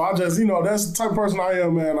 So I just, that's the type of person I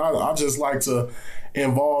am, man. I just like to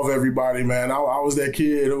involve everybody, man. I was that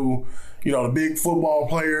kid who, the big football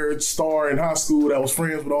player, star in high school that was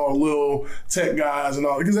friends with all the little tech guys and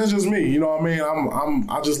all, because that's just me.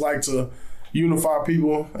 I just like to unify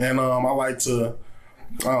people, and I like to,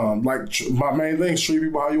 my main thing is treat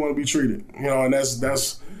people how you want to be treated. And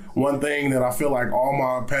that's one thing that I feel like all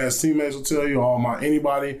my past teammates will tell you,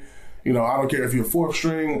 anybody, I don't care if you're fourth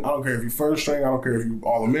string, I don't care if you're first string, I don't care if you're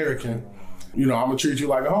All-American. I'm going to treat you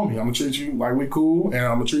like a homie. I'm going to treat you like we cool, and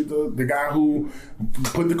I'm going to treat the guy who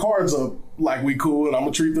put the cards up like we cool, and I'm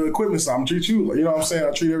going to treat the equipment side. I'm going to treat you, you know what I'm saying?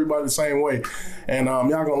 I treat everybody the same way. And y'all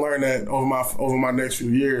going to learn that over my next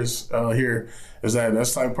few years here, is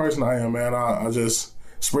that's the type of person I am, man. I just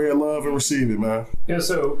spread love and receive it, man. Yeah,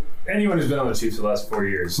 so anyone who's been on the Chiefs for the last 4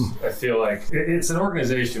 years, I feel like it's an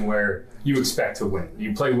organization where you expect to win.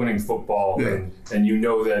 You play winning football, and you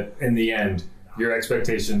know that in the end, your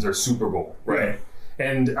expectations are Super Bowl, right? Yeah.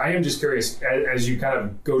 And I am just curious, as you kind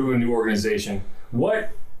of go to a new organization,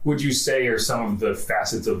 what would you say are some of the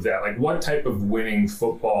facets of that? What type of winning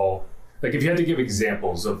football, if you had to give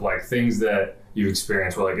examples of things that you've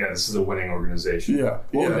experienced where this is a winning organization. Yeah.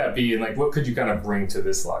 What would that be? And what could you kind of bring to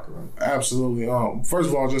this locker room? Absolutely. First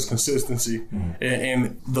of all, just consistency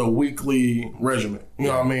and the weekly regimen. You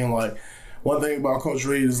know what I mean? one thing about Coach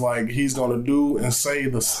Reed is like he's gonna do and say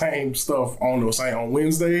the same stuff on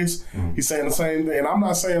Wednesdays. Mm-hmm. He's saying the same thing. And I'm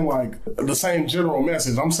not saying like the same general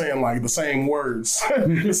message. I'm saying like the same words,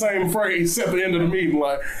 the same phrase at the end of the meeting.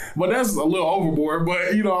 Like, but that's a little overboard.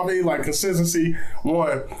 But you know what I mean? Like consistency,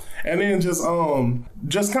 one. And then just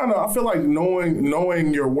kind of, I feel like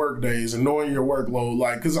knowing your work days and knowing your workload,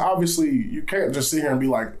 like, because obviously you can't just sit here and be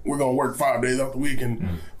like, we're gonna work 5 days out the week and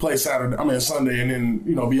play Sunday, and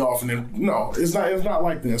then be off, and then no, it's not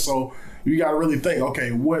like that. So you got to really think,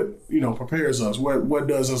 okay, what prepares us, what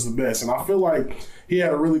does us the best, and I feel like he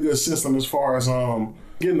had a really good system as far as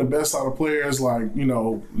getting the best out of players, like,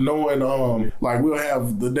 knowing, like we'll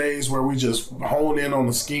have the days where we just hone in on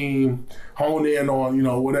the scheme, hone in on,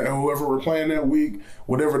 whoever we're playing that week,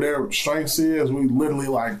 whatever their strengths is, we literally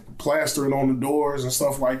like plaster it on the doors and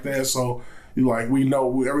stuff like that. So like we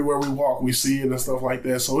know everywhere we walk, we see it and stuff like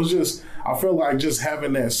that. So it's just, I feel like just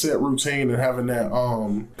having that set routine and having that,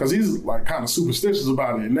 because he's like kind of superstitious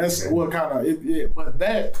about it, and that's what kind of it. But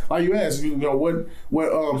that, like you asked,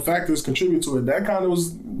 what factors contribute to it? That kind of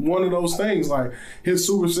was one of those things, like his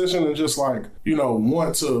superstition and just like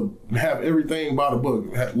want to have everything by the book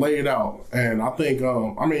laid out. And I think,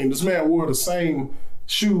 this man wore the same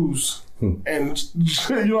shoes. And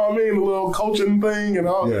you know what I mean, the little coaching thing and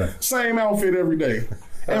all, same outfit every day,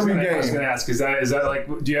 every game. I was going to ask, is that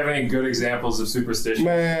like, do you have any good examples of superstition?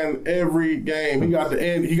 Man, every game he got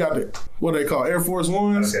the what they call Air Force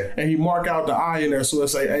Ones, and he mark out the I in there so it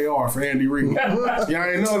say AR for Andy Reid. Y'all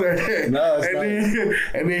ain't know that. No,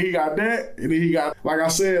 and then he got that, and then he got, like I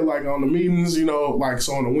said, like on the meetings, like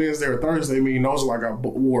so on the Wednesday or Thursday meeting, those are like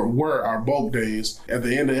were our bulk days. At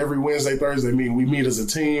the end of every Wednesday, Thursday meeting, we meet as a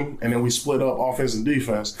team, and then we split up offense and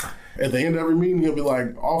defense. At the end of every meeting, he'll be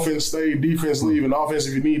like, offense stay, defense leave, and offense,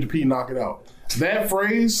 if you need to pee, knock it out. That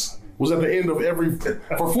phrase was at the end of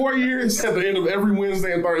for 4 years, at the end of every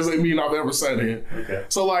Wednesday and Thursday meeting I've ever sat in. Okay.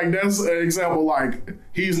 So, like, that's an example, like,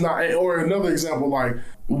 he's not, or another example, like,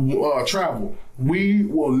 travel. We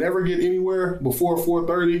will never get anywhere before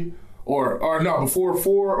 4:30 or no, before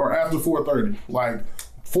 4 or after 4:30. Like,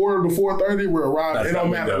 4 to 4:30, we're arriving.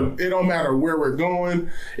 It don't matter where we're going.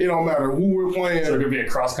 It don't matter who we're playing. So it could be a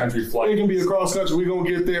cross-country flight. It can be a cross-country. We're going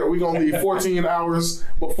to get there. We're going to leave 14 hours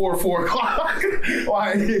before 4 o'clock.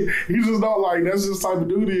 Like, he just don't, like, that's just the type of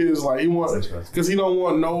dude he is. Like, he wants, because he don't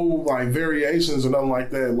want no, like, variations or nothing like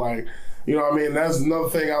that. Like, you know what I mean? That's another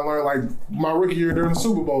thing I learned, like, my rookie year during the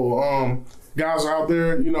Super Bowl. Guys are out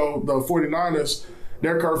there, the 49ers,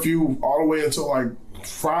 their curfew all the way until, like,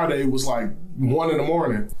 Friday was like 1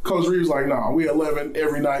 a.m. Coach Reed was like, nah, we 11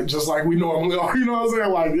 every night, just like we normally are. You know what I'm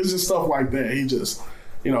saying? Like, it's just stuff like that. He just,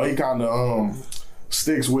 he kind of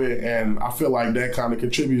sticks with, and I feel like that kind of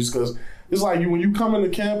contributes, because it's like when you come into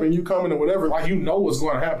camp and you come into whatever, like, you know what's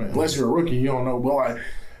going to happen. Unless you're a rookie, you don't know. But like,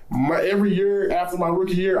 every year after my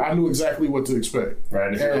rookie year, I knew exactly what to expect. Right,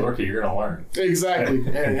 and if you're a rookie, you're going to learn. Exactly.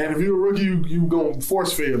 and if you're a rookie, you going to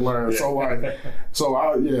force-fed learn. Yeah.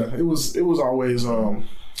 It was always,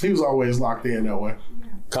 he was always locked in that way.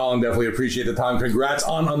 Colin, definitely appreciate the time. Congrats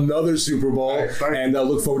on another Super Bowl, and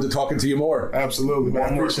look forward to talking to you more. Absolutely, man.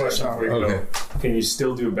 One more question for you. Okay. Can you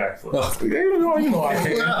still do a backflip? You know I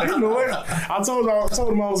can. You know it. I told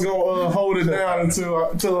him I was gonna hold it down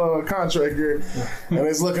until a contract year, and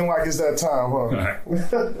it's looking like it's that time, huh? All right.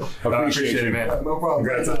 I appreciate it, man. No problem.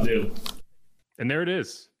 Congrats on the deal. And there it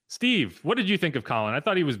is. Steve, what did you think of Colin? I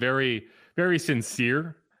thought he was very, very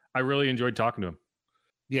sincere. I really enjoyed talking to him.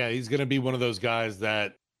 Yeah, he's going to be one of those guys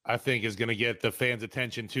that I think is going to get the fans'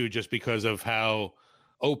 attention too, just because of how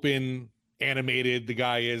open, animated the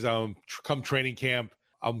guy is. Come training camp,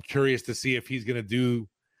 I'm curious to see if he's going to do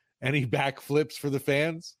any backflips for the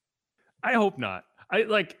fans. I hope not.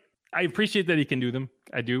 I appreciate that he can do them.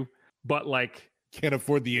 I do, but can't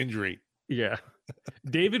afford the injury. Yeah.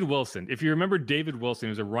 David Wilson. If you remember David Wilson,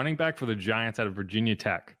 he was a running back for the Giants out of Virginia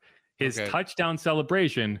Tech. His touchdown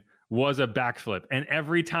celebration was a backflip, and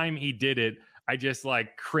every time he did it, I just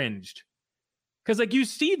cringed, because you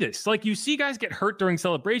see this, you see guys get hurt during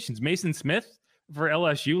celebrations. Mason Smith for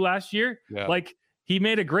LSU last year, he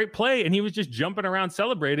made a great play and he was just jumping around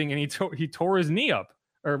celebrating, and he tore his knee up,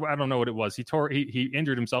 or I don't know what it was. He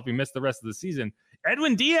injured himself. He missed the rest of the season.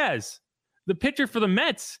 Edwin Diaz, the pitcher for the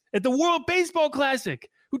Mets at the World Baseball Classic,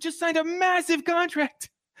 who just signed a massive contract,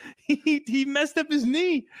 he messed up his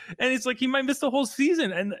knee, and it's he might miss the whole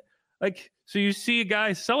season. And so you see a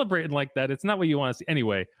guy celebrating like that. It's not what you want to see.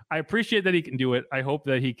 Anyway, I appreciate that he can do it. I hope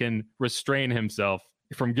that he can restrain himself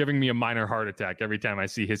from giving me a minor heart attack every time I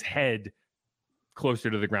see his head closer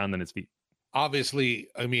to the ground than his feet. Obviously,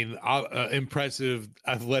 I mean, impressive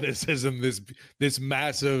athleticism, this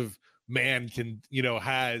massive man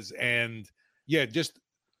has. And yeah, just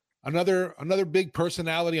another big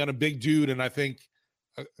personality on a big dude. And I think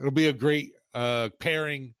it'll be a great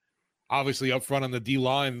pairing, obviously up front on the D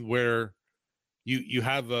line, where you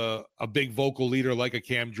have a big vocal leader like a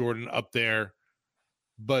Cam Jordan up there.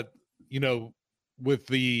 But, with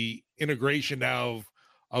the integration now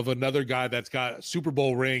of another guy that's got Super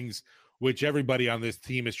Bowl rings, which everybody on this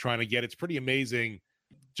team is trying to get, it's pretty amazing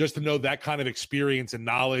just to know that kind of experience and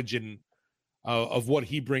knowledge and of what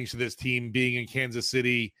he brings to this team, being in Kansas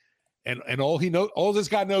City, and all this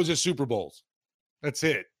guy knows is Super Bowls. That's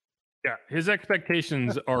it. Yeah, his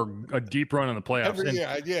expectations are a deep run in the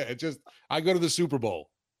playoffs. I go to the Super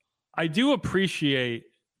Bowl. I do appreciate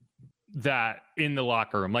that in the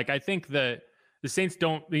locker room. Like, I think that the Saints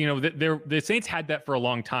don't, the Saints had that for a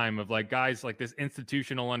long time of like guys like this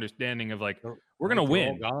institutional understanding of like, we're going to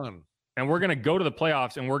win and we're going to go to the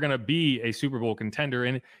playoffs and we're going to be a Super Bowl contender.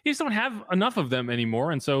 And you just don't have enough of them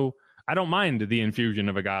anymore. And so I don't mind the infusion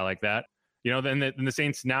of a guy like that, then the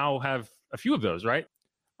Saints now have a few of those, right?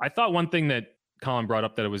 I thought one thing that Colin brought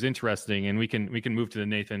up that it was interesting, and we can move to the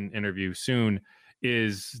Nathan interview soon,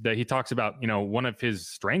 is that he talks about, one of his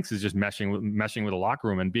strengths is just meshing with the locker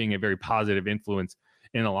room and being a very positive influence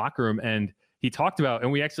in the locker room. And he talked about,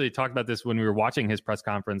 and we actually talked about this when we were watching his press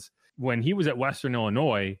conference, when he was at Western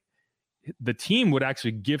Illinois, the team would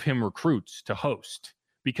actually give him recruits to host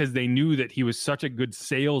because they knew that he was such a good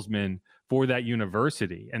salesman for that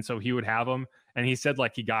university. And so he would have them. And he said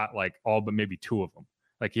like he got like all but maybe two of them.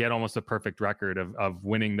 Like he had almost a perfect record of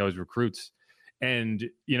winning those recruits. And,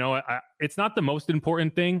 it's not the most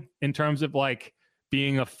important thing in terms of like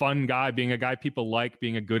being a fun guy, being a guy people like,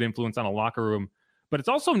 being a good influence on a locker room, but it's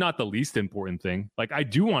also not the least important thing. Like, I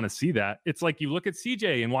do want to see that. It's like you look at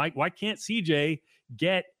CJ and why can't CJ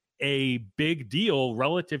get a big deal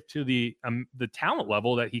relative to the talent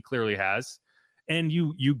level that he clearly has? And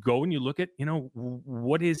you go and you look at,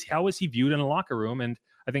 how is he viewed in a locker room? And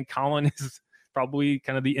I think Colin is probably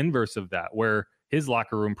kind of the inverse of that, where his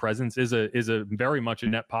locker room presence is a very much a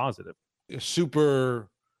net positive. A super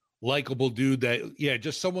likable dude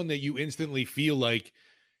just someone that you instantly feel like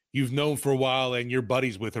you've known for a while and you're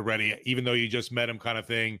buddies with already, even though you just met him, kind of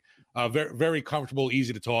thing. Very, very comfortable,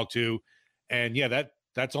 easy to talk to. And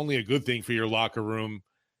that's only a good thing for your locker room.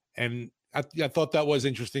 And I thought that was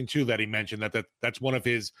interesting too, that he mentioned that's one of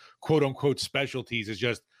his quote unquote specialties, is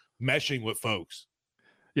just meshing with folks.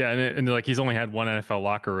 Yeah, and like he's only had one NFL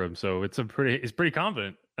locker room, so he's pretty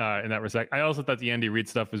confident in that respect. I also thought the Andy Reid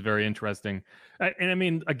stuff was very interesting, and I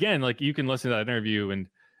mean, again, like you can listen to that interview, and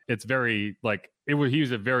it's very like he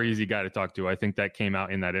was a very easy guy to talk to. I think that came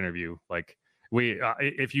out in that interview. Like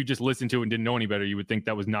if you just listened to it and didn't know any better, you would think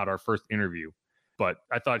that was not our first interview. But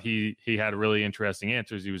I thought he had really interesting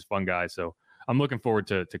answers. He was a fun guy, so I'm looking forward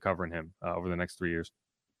to covering him over the next 3 years.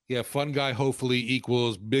 Yeah, fun guy hopefully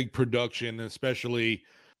equals big production, especially.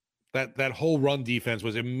 That whole run defense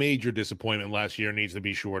was a major disappointment last year, needs to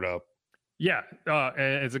be shored up. Yeah,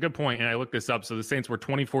 and it's a good point, and I looked this up. So the Saints were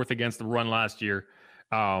 24th against the run last year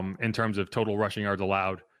in terms of total rushing yards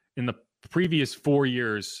allowed. In the previous 4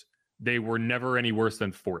 years, they were never any worse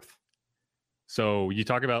than 4th. So you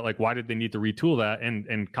talk about like why did they need to retool that?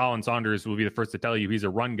 And Colin Saunders will be the first to tell you he's a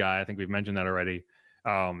run guy. I think we've mentioned that already.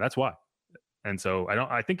 That's why. And so I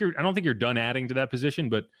don't think you're done adding to that position,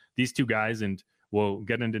 but these two guys, and we'll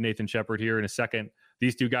get into Nathan Shepard here in a second.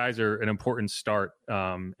 These two guys are an important start.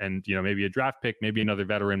 And, maybe a draft pick, maybe another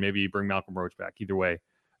veteran, maybe you bring Malcolm Roach back. Either way,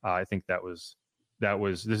 I think this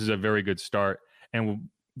is a very good start. And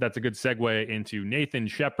that's a good segue into Nathan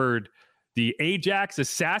Shepard, the Ajax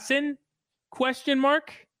assassin ? Here's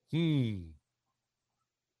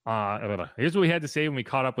what we had to say when we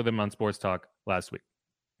caught up with him on Sports Talk last week.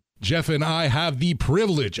 Jeff and I have the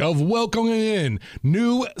privilege of welcoming in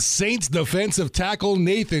new Saints defensive tackle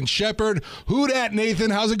Nathan Shepard. Who dat,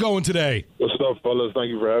 Nathan? How's it going today? What's up, fellas? Thank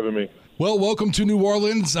you for having me. Well, welcome to New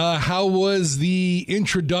Orleans. How was the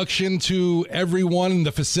introduction to everyone in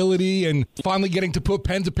the facility and finally getting to put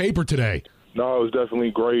pen to paper today? No, it was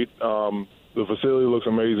definitely great. The facility looks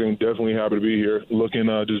amazing. Definitely happy to be here. Looking,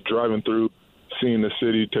 just driving through, seeing the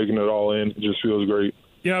city, taking it all in. It just feels great.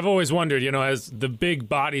 I've always wondered, as the big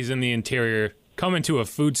bodies in the interior come into a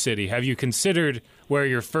food city, have you considered where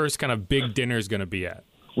your first kind of big dinner is going to be at?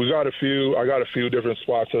 I got a few different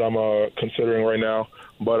spots that I'm considering right now,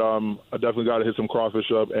 but I definitely got to hit some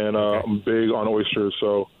crawfish up, and I'm big on oysters,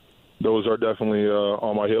 so those are definitely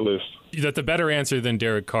on my hit list. That's a better answer than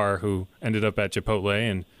Derek Carr, who ended up at Chipotle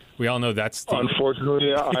and We all know that's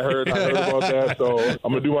unfortunately, I heard about that. So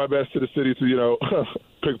I'm gonna do my best to the city to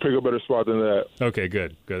pick a better spot than that. Okay,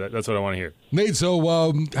 good. That's what I want to hear. Nate,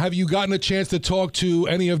 so have you gotten a chance to talk to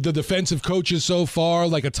any of the defensive coaches so far,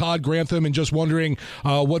 like a Todd Grantham, and just wondering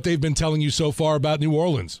what they've been telling you so far about New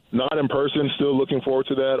Orleans? Not in person. Still looking forward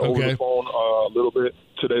to that. Over the phone a little bit.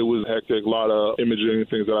 Today was hectic. A lot of imaging,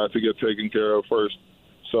 things that I have to get taken care of first.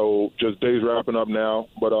 So just days wrapping up now,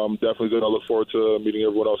 but I'm definitely going to look forward to meeting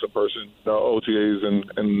everyone else in person, OTAs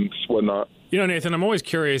and whatnot. Nathan, I'm always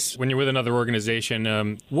curious when you're with another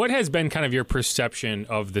organization, what has been kind of your perception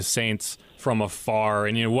of the Saints from afar,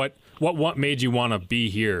 and what made you want to be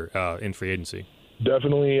here in free agency?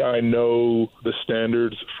 Definitely, I know the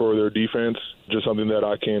standards for their defense, just something that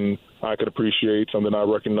I could appreciate, something I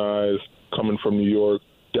recognize coming from New York.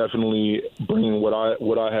 Definitely bringing what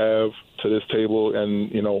I have to this table and,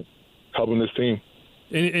 helping this team.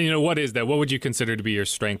 And what is that? What would you consider to be your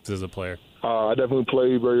strengths as a player? I definitely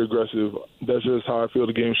play very aggressive. That's just how I feel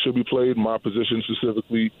the game should be played. My position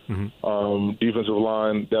specifically, defensive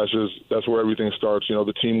line, that's where everything starts.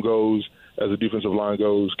 The team goes as the defensive line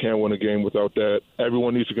goes. Can't win a game without that.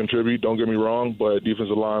 Everyone needs to contribute, don't get me wrong, but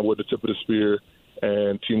defensive line with the tip of the spear,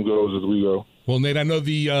 and team goes as we go. Well, Nate, I know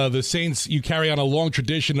the Saints, you carry on a long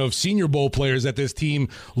tradition of Senior Bowl players that this team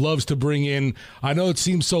loves to bring in. I know it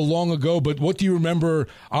seems so long ago, but what do you remember,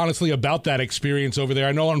 honestly, about that experience over there?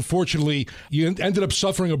 I know, unfortunately, you ended up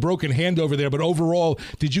suffering a broken hand over there, but overall,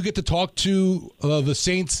 did you get to talk to the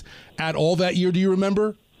Saints at all that year? Do you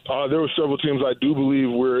remember? There were several teams. I do believe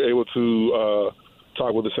we were able to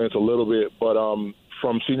talk with the Saints a little bit, but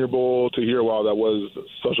from Senior Bowl to here, wow, that was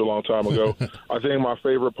such a long time ago. I think my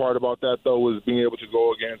favorite part about that, though, was being able to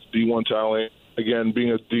go against D1 talent. Again, being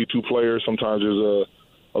a D2 player, sometimes there's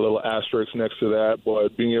a little asterisk next to that,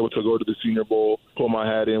 but being able to go to the Senior Bowl, put my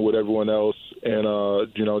hat in with everyone else, and,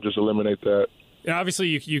 just eliminate that. And obviously,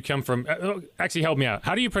 you come from actually, help me out.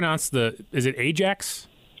 How do you pronounce is it Ajax?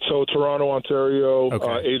 So Toronto, Ontario.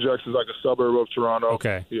 Okay. Ajax is like a suburb of Toronto.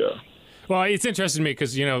 Okay. Yeah. Well, it's interesting to me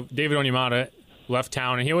because, David Onyemata left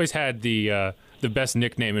town, and he always had the best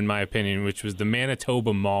nickname, in my opinion, which was the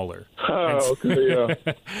Manitoba Mauler. Oh, okay,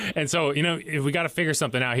 yeah. And so, if we got to figure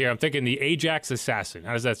something out here, I'm thinking the Ajax Assassin.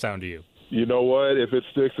 How does that sound to you? You know what? If it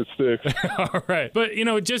sticks, it sticks. All right. But,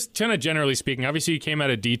 just kind of generally speaking, obviously you came out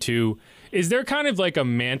of D2. Is there kind of like a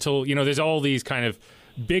mantle? There's all these kind of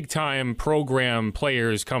big-time program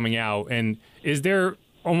players coming out, and is there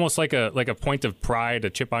almost like a point of pride, a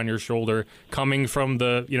chip on your shoulder, coming from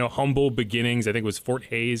the humble beginnings? I think it was Fort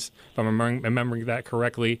Hays, if I'm remembering that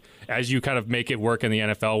correctly. As you kind of make it work in the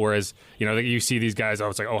NFL, whereas you see these guys,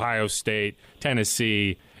 it's like Ohio State,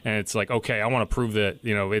 Tennessee, and it's like, okay, I want to prove that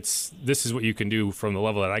this is what you can do from the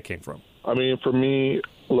level that I came from. I mean, for me,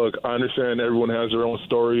 look, I understand everyone has their own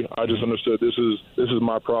story. I just understood this is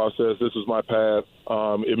my process, this is my path.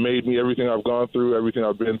 It made me everything I've gone through, everything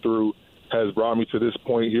I've been through, has brought me to this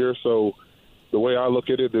point here. So the way I look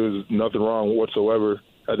at it, there's nothing wrong whatsoever.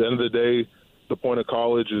 At the end of the day, the point of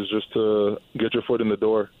college is just to get your foot in the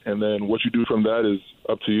door, and then what you do from that is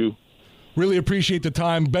up to you. Really appreciate the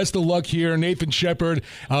time. Best of luck here, Nathan Shepard.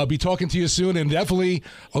 I'll be talking to you soon, and definitely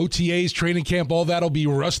OTAs, training camp, all that'll be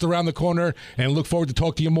just around the corner, and look forward to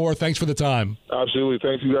talk to you more. Thanks for the time. Absolutely.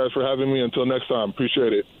 Thank you guys for having me. Until next time.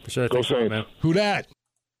 Appreciate it. For sure. Go Saints. Man. Who dat?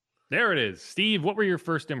 There it is. Steve, what were your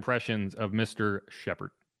first impressions of Mr.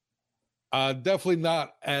 Shepard? Definitely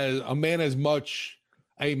not as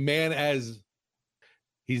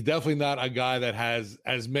he's definitely not a guy that has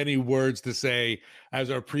as many words to say as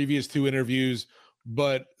our previous two interviews,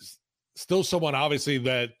 but still someone obviously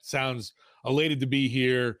that sounds elated to be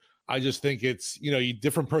here. I just think it's,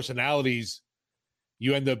 different personalities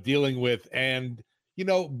you end up dealing with, and,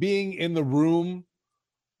 being in the room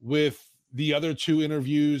with the other two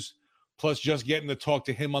interviews, plus just getting to talk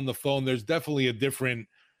to him on the phone, there's definitely a different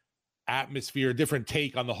atmosphere, a different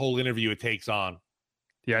take on the whole interview it takes on.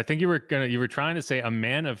 Yeah, I think you were trying to say a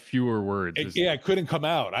man of fewer words. It couldn't come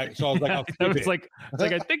out. So I was like,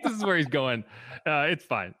 I think this is where he's going. It's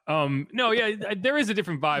fine. There is a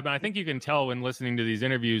different vibe, and I think you can tell when listening to these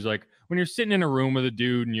interviews, like when you're sitting in a room with a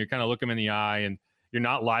dude and you kind of look him in the eye and you're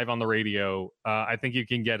not live on the radio. I think you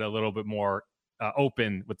can get a little bit more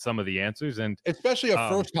open with some of the answers, and especially a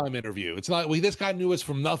first-time interview. It's not this guy knew us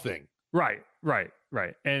from nothing. Right.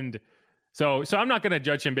 And so I'm not going to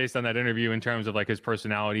judge him based on that interview in terms of like his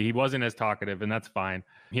personality. He wasn't as talkative, and that's fine.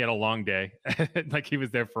 He had a long day, like he was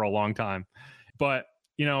there for a long time. But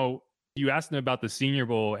you asked him about the Senior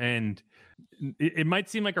Bowl, and it might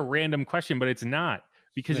seem like a random question, but it's not,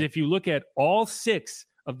 because if you look at all 6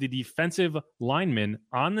 of the defensive linemen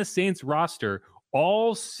on the Saints roster,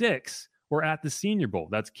 all 6 were at the Senior Bowl.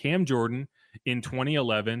 That's Cam Jordan in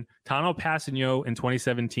 2011, Tano Passanio in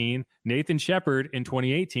 2017, Nathan Shepard in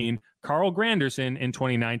 2018, Carl Granderson in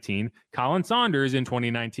 2019, Colin Saunders in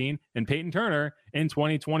 2019, and Peyton Turner in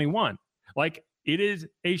 2021. Like, it is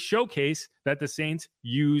a showcase that the Saints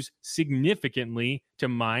use significantly to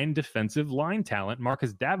mine defensive line talent.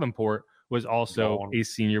 Marcus Davenport was also a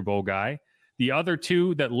Senior Bowl guy. The other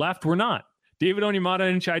 2 that left were not. David Onyemata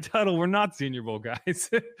and Chai Tuttle were not Senior Bowl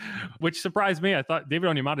guys, which surprised me. I thought David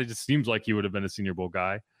Onyemata just seems like he would have been a Senior Bowl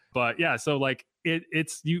guy. But yeah, so like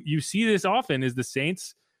it's you see this often is the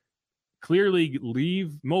Saints clearly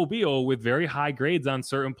leave Mobile with very high grades on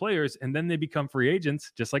certain players, and then they become free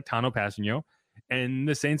agents, just like Tano Passanio, and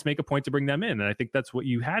the Saints make a point to bring them in. And I think that's what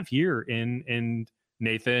you have here in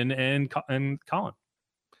Nathan and Colin.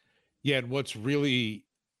 Yeah, and what's really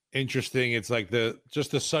interesting, it's like the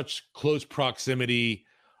such close proximity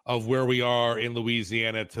of where we are in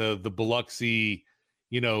Louisiana to the Biloxi,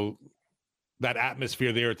 that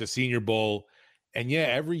atmosphere there at the Senior Bowl. And yeah,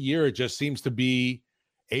 every year it just seems to be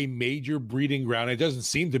a major breeding ground. It doesn't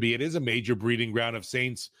seem to be. It is a major breeding ground of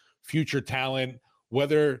Saints future talent,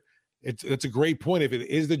 whether it's a great point. If it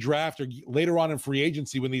is the draft or later on in free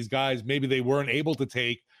agency, when these guys, maybe they weren't able to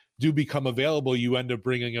take, do become available, you end up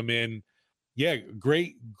bringing them in. Yeah,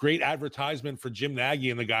 great advertisement for Jim Nagy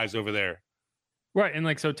and the guys over there. Right,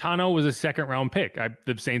 and so Tano was a 2nd-round pick.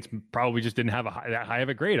 The Saints probably just didn't have that high of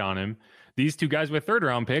a grade on him. These 2 guys with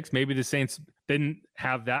 3rd-round picks, maybe the Saints didn't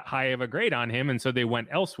have that high of a grade on him, and so they went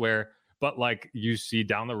elsewhere. But you see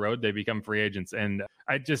down the road, they become free agents. And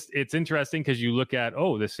it's interesting because you look at,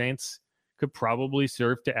 the Saints could probably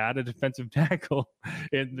serve to add a defensive tackle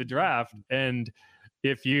in the draft. And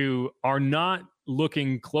if you are not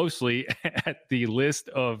looking closely at the list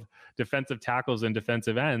of defensive tackles and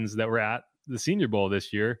defensive ends that were at the Senior Bowl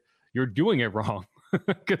this year, you're doing it wrong,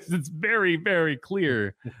 because it's very, very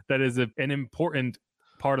clear that is an important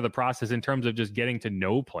part of the process in terms of just getting to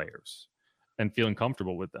know players and feeling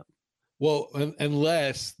comfortable with them. Well,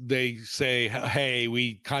 unless they say, hey,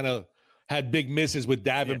 we kind of had big misses with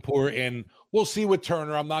Davenport, and we'll see with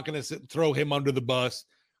Turner. I'm not going to throw him under the bus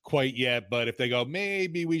quite yet, but if they go,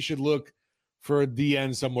 maybe we should look for a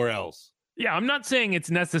DN somewhere else. Yeah, I'm not saying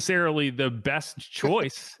it's necessarily the best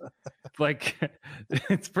choice.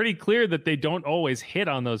 It's pretty clear that they don't always hit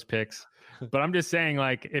on those picks, but I'm just saying,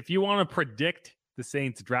 if you want to predict the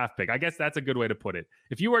Saints draft pick, I guess that's a good way to put it.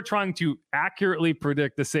 If you are trying to accurately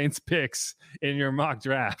predict the Saints picks in your mock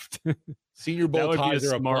draft, Senior Bowl that would be a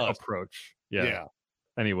ties are smart approach. Yeah.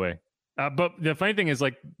 Anyway, but the funny thing is,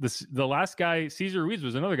 the last guy, Cesar Ruiz,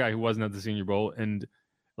 was another guy who wasn't at the Senior Bowl, and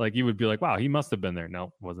you would be like, wow, he must have been there.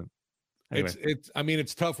 No, wasn't. Anyway.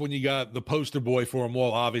 It's tough when you got the poster boy for him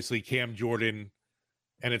all, obviously Cam Jordan,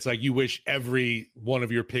 and it's you wish every one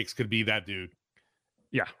of your picks could be that dude.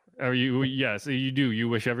 Yeah. Yes, you do. You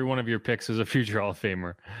wish every one of your picks is a future Hall of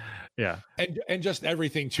Famer. Yeah. And just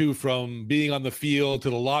everything too, from being on the field to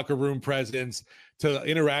the locker room presence to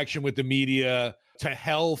interaction with the media to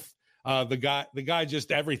health. The guy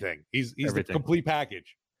just everything. He's everything. The complete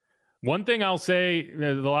package. One thing I'll say,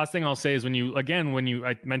 the last thing I'll say is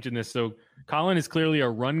I mentioned this. So Colin is clearly a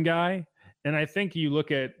run guy, and I think you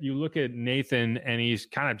look at Nathan, and he's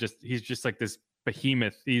just like this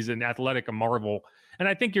behemoth. He's an athletic marvel, and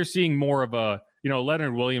I think you're seeing more of a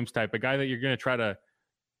Leonard Williams type, a guy that you're going to try to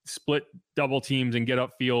split double teams and get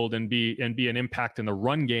upfield and be an impact in the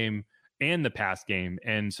run game and the pass game.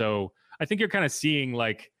 And so I think you're kind of seeing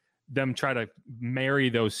them try to marry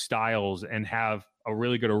those styles and have a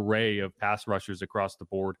really good array of pass rushers across the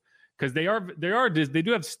board, because they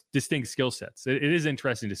do have distinct skill sets. It is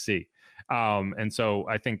interesting to see. And so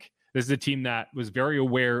I think this is a team that was very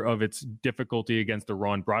aware of its difficulty against the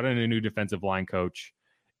run, brought in a new defensive line coach,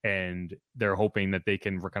 and they're hoping that they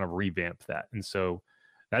can kind of revamp that. And so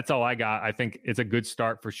that's all I got. I think it's a good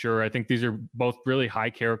start for sure. I think these are both really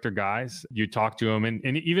high character guys. You talk to them, and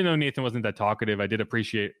even though Nathan wasn't that talkative, I did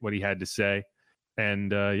appreciate what he had to say.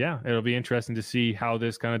 And it'll be interesting to see how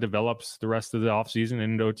this kind of develops the rest of the offseason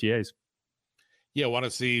and into OTAs. Yeah, I want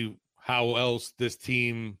to see how else this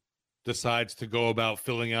team decides to go about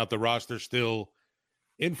filling out the roster still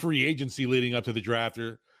in free agency leading up to the draft.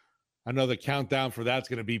 I know the countdown for that's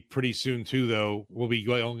going to be pretty soon too, though. We'll be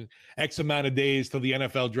going X amount of days till the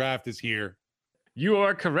NFL draft is here. You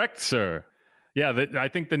are correct, sir. Yeah, I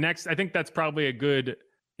think that's probably a good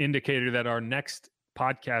indicator that our next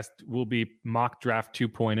podcast will be Mock Draft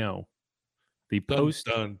 2.0, the post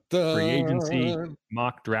free agency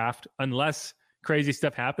mock draft, unless crazy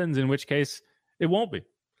stuff happens, in which case it won't be.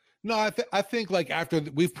 No, I think after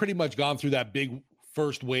we've pretty much gone through that big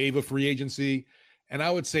first wave of free agency, And I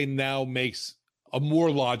would say now makes a more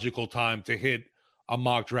logical time to hit a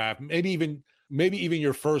mock draft. Maybe even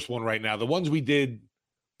your first one right now. The ones we did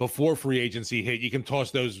before free agency hit, you can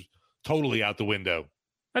toss those totally out the window.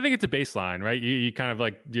 I think it's a baseline, right? You kind of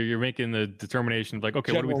like, you're making the determination of like,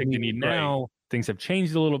 okay, what do we think they need now? Right. Things have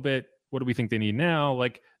changed a little bit. What do we think they need now?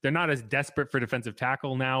 Like, they're not as desperate for defensive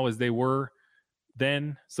tackle now as they were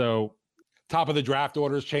then. So top of the draft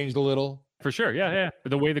orders changed a little. For sure. Yeah.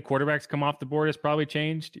 The way the quarterbacks come off the board has probably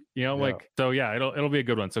changed, so yeah, it'll be a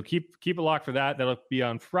good one. So keep it locked for that. That'll be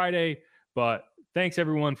on Friday. But thanks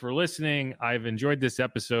everyone for listening. I've enjoyed this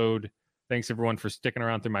episode. Thanks everyone for sticking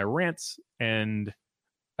around through my rants. And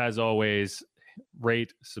as always,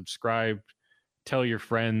 rate, subscribe, tell your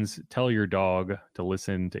friends, tell your dog to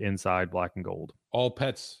listen to Inside Black and Gold. All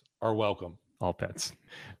pets are welcome. All pets.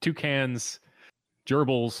 Toucans,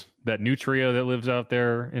 gerbils, that nutria that lives out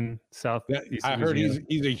there in South. I heard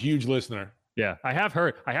he's a huge listener. Yeah, I have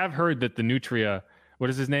heard that the nutria. What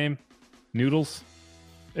is his name? Noodles.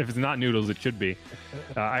 If it's not Noodles, it should be.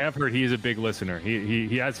 I have heard he is a big listener.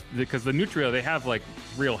 He has, because the nutria, they have like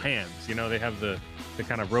real hands. They have the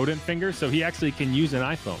kind of rodent fingers, so he actually can use an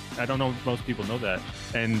iPhone. I don't know if most people know that.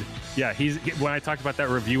 And yeah, when I talked about that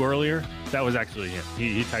review earlier, that was actually him.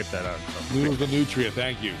 He typed that out. So. Noodles the nutria.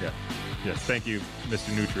 Thank you. Yeah. Yes, thank you,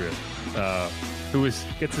 Mr. Nutria, who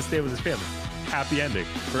gets to stay with his family. Happy ending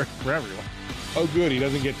for everyone. Oh, good. He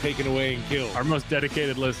doesn't get taken away and killed. Our most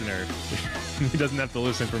dedicated listener. He doesn't have to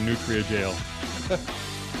listen from Nutria jail. All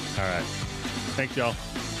right. Thanks, y'all.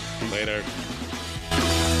 Later.